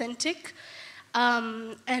being authentic.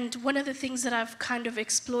 And one of the things that I've kind of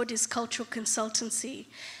explored is cultural consultancy.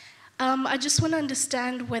 I just want to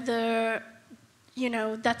understand whether, you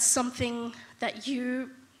know, that's something that you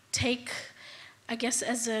take, I guess,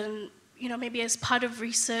 as an, you know, maybe as part of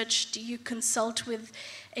research. Do you consult with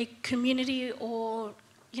a community, or,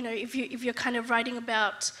 you know, if you're kind of writing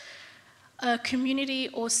about a community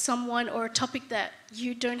or someone or a topic that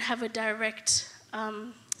you don't have a direct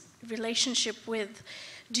relationship with,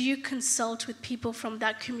 do you consult with people from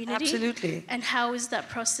that community? Absolutely. And how is that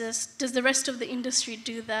process? Does the rest of the industry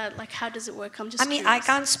do that? Like, how does it work? I'm just curious. I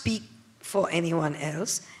can't speak for anyone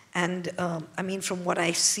else. And I mean, from what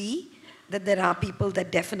I see, that there are people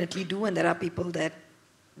that definitely do, and there are people that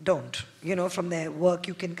don't. You know, from their work,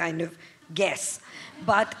 you can kind of guess.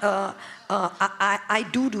 But I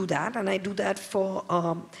do that, and I do that for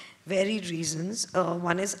varied reasons.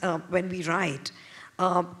 One is when we write,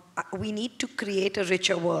 we need to create a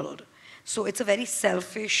richer world. So it's a very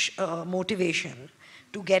selfish motivation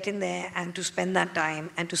to get in there and to spend that time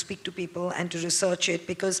and to speak to people and to research it,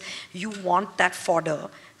 because you want that fodder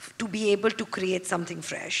to be able to create something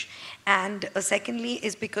fresh. And secondly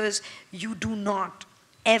is because you do not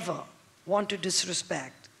ever want to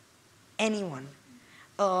disrespect anyone.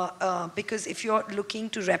 Because if you're looking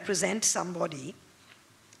to represent somebody,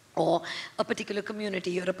 or a particular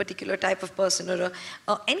community, or a particular type of person,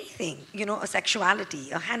 or anything, you know, a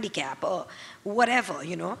sexuality, a handicap, or whatever,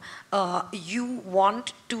 you know, you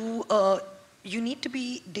want to, you need to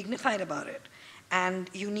be dignified about it, and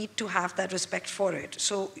you need to have that respect for it.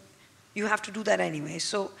 So you have to do that anyway.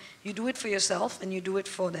 So you do it for yourself, and you do it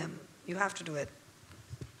for them. You have to do it.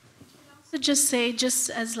 So just say, just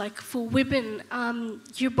as like for women,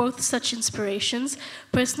 you're both such inspirations.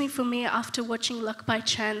 Personally, for me, after watching Luck by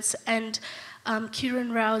Chance and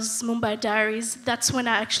Kiran Rao's Mumbai Diaries, that's when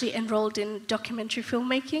I actually enrolled in documentary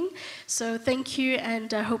filmmaking. So thank you,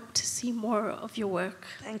 and I hope to see more of your work.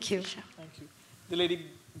 Thank you. Thank you. The lady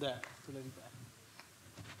there. The lady there.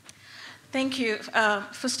 Thank you.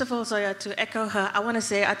 First of all, Zoya, to echo her, I want to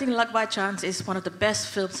say I think Luck by Chance is one of the best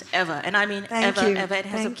films ever. And I mean ever. It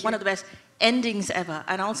has one of the best endings ever.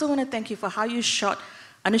 And I also want to thank you for how you shot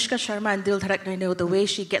Anushka Sharma and Dil Dhadak Naino, the way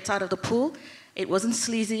she gets out of the pool. It wasn't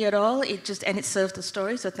sleazy at all. And it served the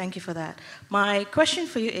story, so thank you for that. My question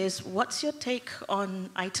for you is, what's your take on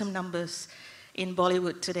item numbers in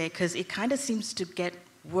Bollywood today? Because it kind of seems to get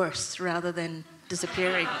worse rather than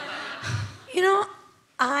disappearing. You know,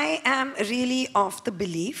 I am really of the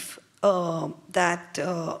belief that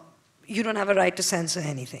you don't have a right to censor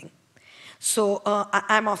anything. So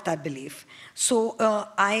I'm of that belief. So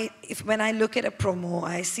when I look at a promo,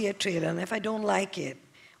 I see a trailer, and if I don't like it,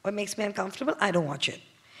 or it makes me uncomfortable, I don't watch it.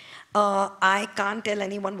 I can't tell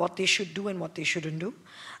anyone what they should do and what they shouldn't do.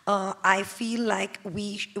 I feel like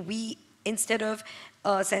we instead of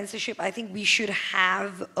censorship, I think we should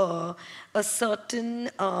have a certain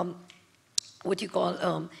what you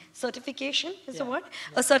call certification is the word?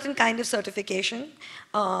 Yeah. A certain kind of certification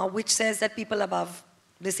which says that people above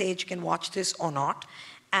this age can watch this or not.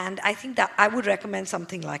 And I think that I would recommend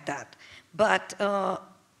something like that. But,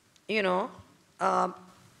 you know,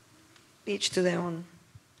 each to their own.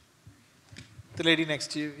 The lady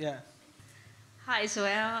next to you, yeah. Hi,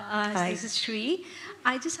 Zoya. Hi. This is Shri.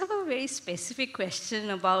 I just have a very specific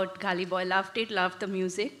question about Gali Boy. Loved it, loved the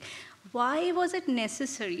music. Why was it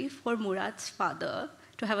necessary for Murad's father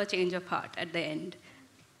to have a change of heart at the end?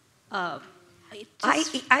 I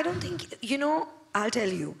don't think, you know, I'll tell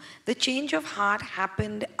you, the change of heart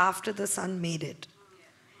happened after the son made it.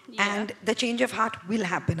 Yeah. And the change of heart will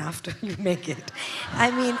happen after you make it.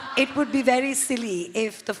 I mean, it would be very silly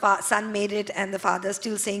if the son made it and the father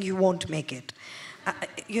still saying you won't make it.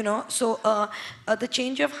 You know, so the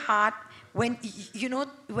change of heart, when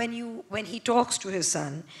he talks to his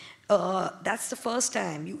son, that's the first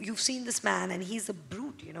time you've seen this man, and he's a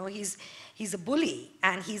brute, you know, he's a bully,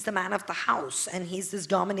 and he's the man of the house, and he's this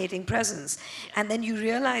dominating presence. And then you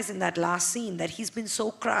realize in that last scene that he's been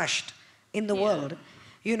so crushed in the world.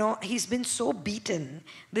 You know, he's been so beaten.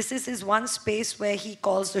 This is his one space where he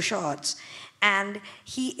calls the shots. And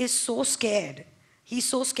he is so scared. He's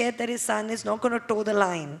so scared that his son is not going to toe the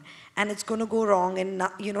line and it's going to go wrong. And,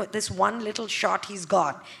 not, you know, this one little shot he's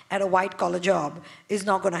got at a white-collar job is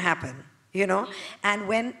not going to happen. you know?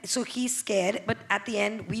 And so he's scared, but at the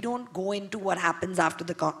end, we don't go into what happens after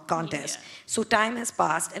the contest. Yeah. So time has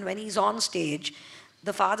passed, and when he's on stage,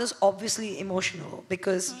 the father's obviously emotional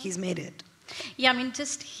because he's made it. Yeah, I mean,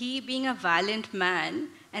 just he being a valiant man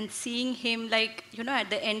and seeing him like, you know, at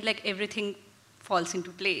the end, like everything falls into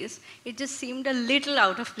place. It just seemed a little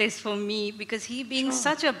out of place for me because he being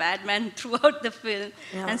such a bad man throughout the film,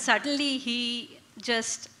 and suddenly he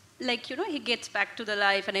just, like, you know, he gets back to the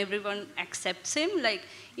life and everyone accepts him, like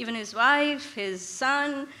even his wife, his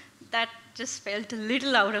son, that just felt a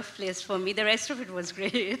little out of place for me. The rest of it was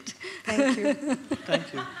great. Thank you.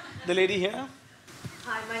 Thank you. The lady here.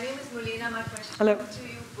 Hi, my name is Mulina. My question Hello. to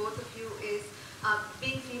you, both of you, is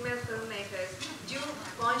being female filmmakers, do you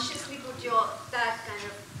consciously put that kind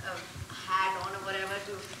of hat on or whatever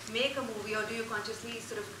to make a movie, or do you consciously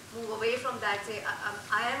sort of move away from that, say,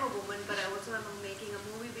 I am a woman, but I also am making a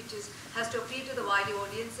movie which has to appeal to the wider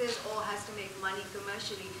audiences or has to make money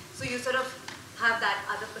commercially, so you sort of have that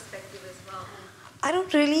other perspective as well? I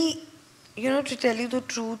don't really, you know, to tell you the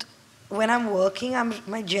truth, when I'm working,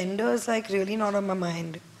 my gender is like really not on my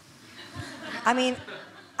mind. I mean,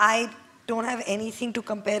 I don't have anything to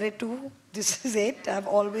compare it to. This is it. I've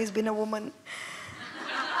always been a woman.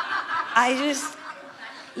 I just,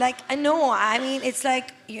 like, I know, I mean, it's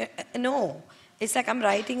like, no. It's like I'm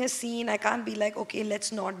writing a scene, I can't be like, okay,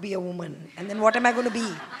 let's not be a woman. And then what am I going to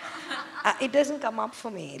be? It doesn't come up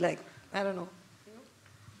for me, like, I don't know.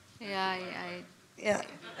 Yeah, Yeah.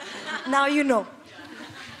 Now you know.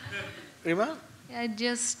 Rima? I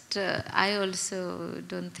also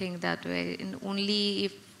don't think that way. And only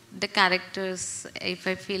if the characters, if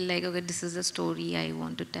I feel like, okay, this is a story I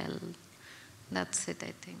want to tell, that's it,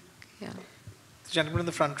 I think. Yeah. The gentleman in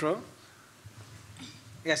the front row.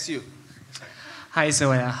 Yes, you. Hi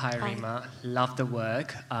Zoya, hi Rima. Love the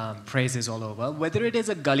work. Praises all over. Whether it is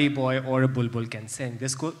a gully boy or a bulbul can sing,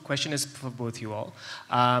 this question is for both you all.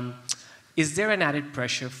 Is there an added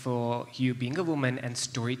pressure for you being a woman and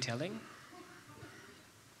storytelling?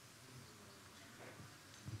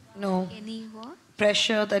 No. Any what?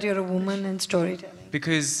 Pressure that you're a woman and storytelling.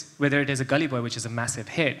 Because whether it is a gully boy, which is a massive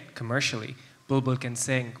hit commercially, Bulbul Can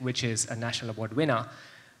Sing, which is a national award winner.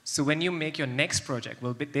 So when you make your next project,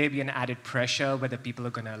 will there be an added pressure whether people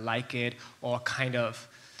are going to like it or kind of,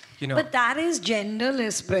 you know? But that is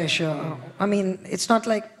genderless pressure. I mean, it's not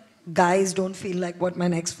like guys don't feel like what my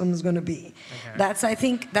next film is going to be. Okay. That's, I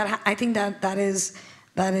think that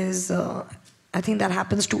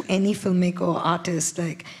happens to any filmmaker or artist.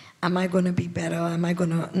 Like, am I going to be better? Am I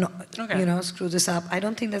going to, screw this up? I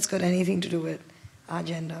don't think that's got anything to do with our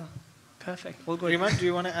gender. Perfect. Well, Rima, do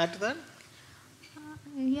you want to add to that?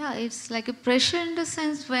 Yeah, it's like a pressure in the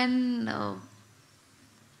sense when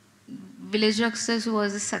Village Rockstars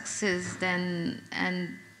was a success then, and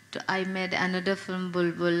I made another film,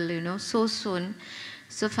 Bulbul, you know, so soon.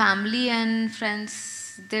 So family and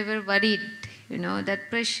friends, they were worried, you know, that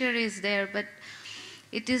pressure is there, but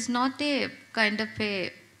it is not a kind of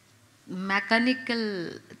a mechanical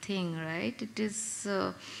thing, right? It is,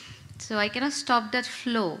 so I cannot stop that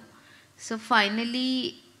flow. So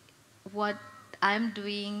finally, what I'm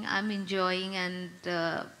doing, I'm enjoying, and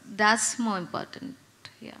that's more important.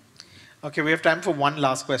 Yeah. Okay, we have time for one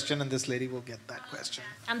last question, and this lady will get that question.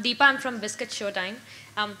 I'm Deepa. I'm from Biscuit Showtime.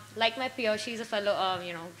 Like my peer, she's a fellow,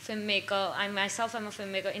 filmmaker. I myself am a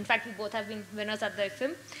filmmaker. In fact, we both have been winners at the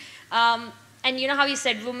film. And you know how you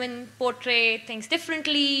said women portray things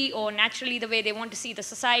differently or naturally the way they want to see the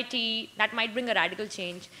society. That might bring a radical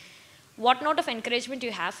change. What note of encouragement do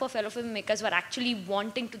you have for fellow filmmakers who are actually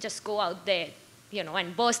wanting to just go out there,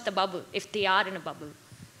 and burst the bubble, if they are in a bubble?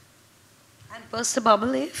 And burst the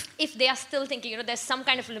bubble if they are still thinking, there's some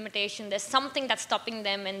kind of limitation, there's something that's stopping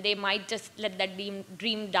them, and they might just let that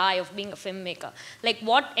dream die of being a filmmaker. Like,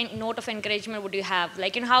 what note of encouragement would you have?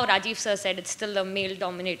 Like, how Rajeev sir said it's still a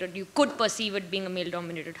male-dominated. You could perceive it being a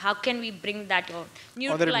male-dominated. How can we bring that or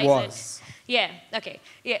neutralize or that it was. Yeah, okay.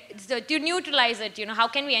 Yeah, so to neutralize it, how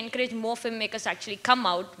can we encourage more filmmakers to actually come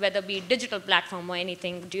out, whether it be digital platform or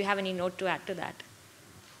anything? Do you have any note to add to that?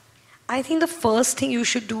 I think the first thing you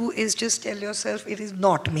should do is just tell yourself it is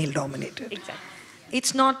not male-dominated. Exactly.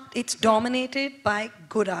 It's not, it's dominated by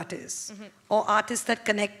good artists or artists that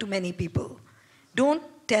connect to many people. Don't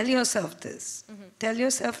tell yourself this. Tell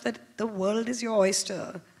yourself that the world is your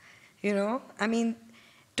oyster, I mean,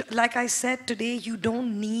 like I said today, you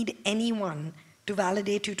don't need anyone to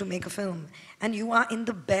validate you to make a film. And you are in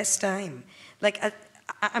the best time. Like,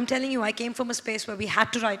 I'm telling you, I came from a space where we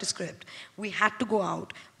had to write a script. We had to go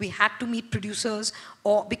out. We had to meet producers,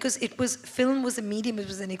 or because film was a medium, it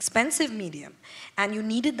was an expensive medium. And you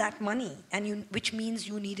needed that money, which means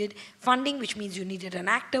you needed funding, which means you needed an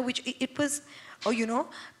actor,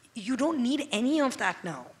 you don't need any of that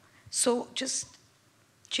now. So just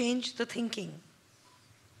change the thinking.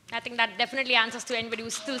 I think that definitely answers to anybody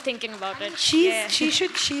who's still thinking about it.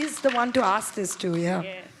 She's the one to ask this to, yeah.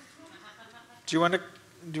 Do you want to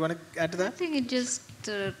add to that? I think it just,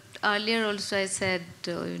 earlier also I said,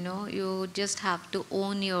 you just have to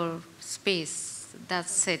own your space.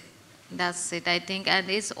 That's it. That's it, I think. And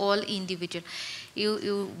it's all individual.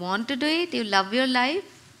 You want to do it, you love your life,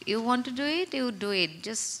 you want to do it, you do it.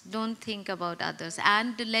 Just don't think about others.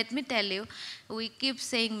 And let me tell you, we keep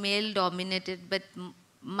saying male dominated, but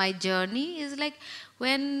my journey is like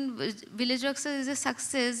when Village Rockstar is a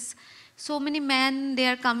success, so many men, they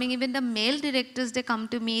are coming, even the male directors, they come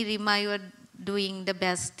to me, Rima, you are doing the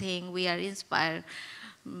best thing, we are inspired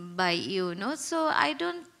by you, So I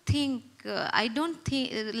don't think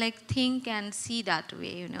and see that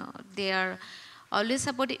way, They are always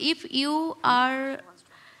supportive. If you are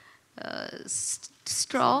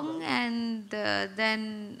strong, and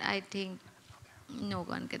then I think no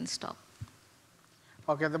one can stop.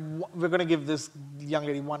 Okay, we're going to give this young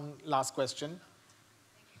lady one last question,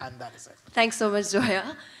 and that is it. Thanks so much,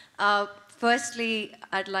 Zoya. Firstly,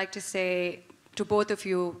 I'd like to say to both of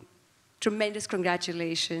you, tremendous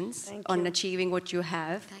congratulations on achieving what you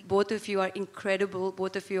have. Both of you are incredible.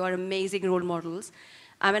 Both of you are amazing role models.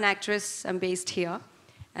 I'm an actress. I'm based here.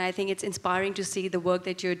 And I think it's inspiring to see the work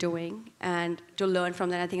that you're doing and to learn from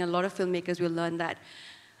that. I think a lot of filmmakers will learn that.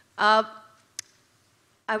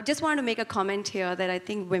 I just wanted to make a comment here that I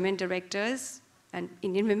think women directors and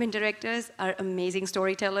Indian women directors are amazing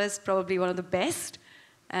storytellers, probably one of the best.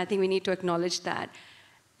 And I think we need to acknowledge that.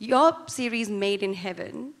 Your series, Made in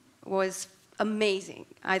Heaven, was amazing.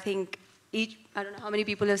 I think I don't know how many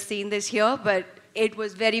people have seen this here, but it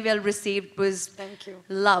was very well received, was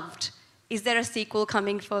loved. Is there a sequel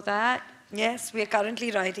coming for that? Yes, we are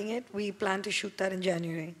currently writing it. We plan to shoot that in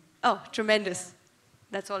January. Oh, tremendous.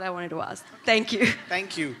 That's all I wanted to ask. Thank you.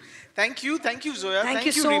 Thank you. Thank you, Zoya. Thank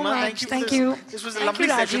you so Rima. much. Thank you. This was a lovely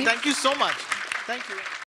session. Thank you so much. Thank you.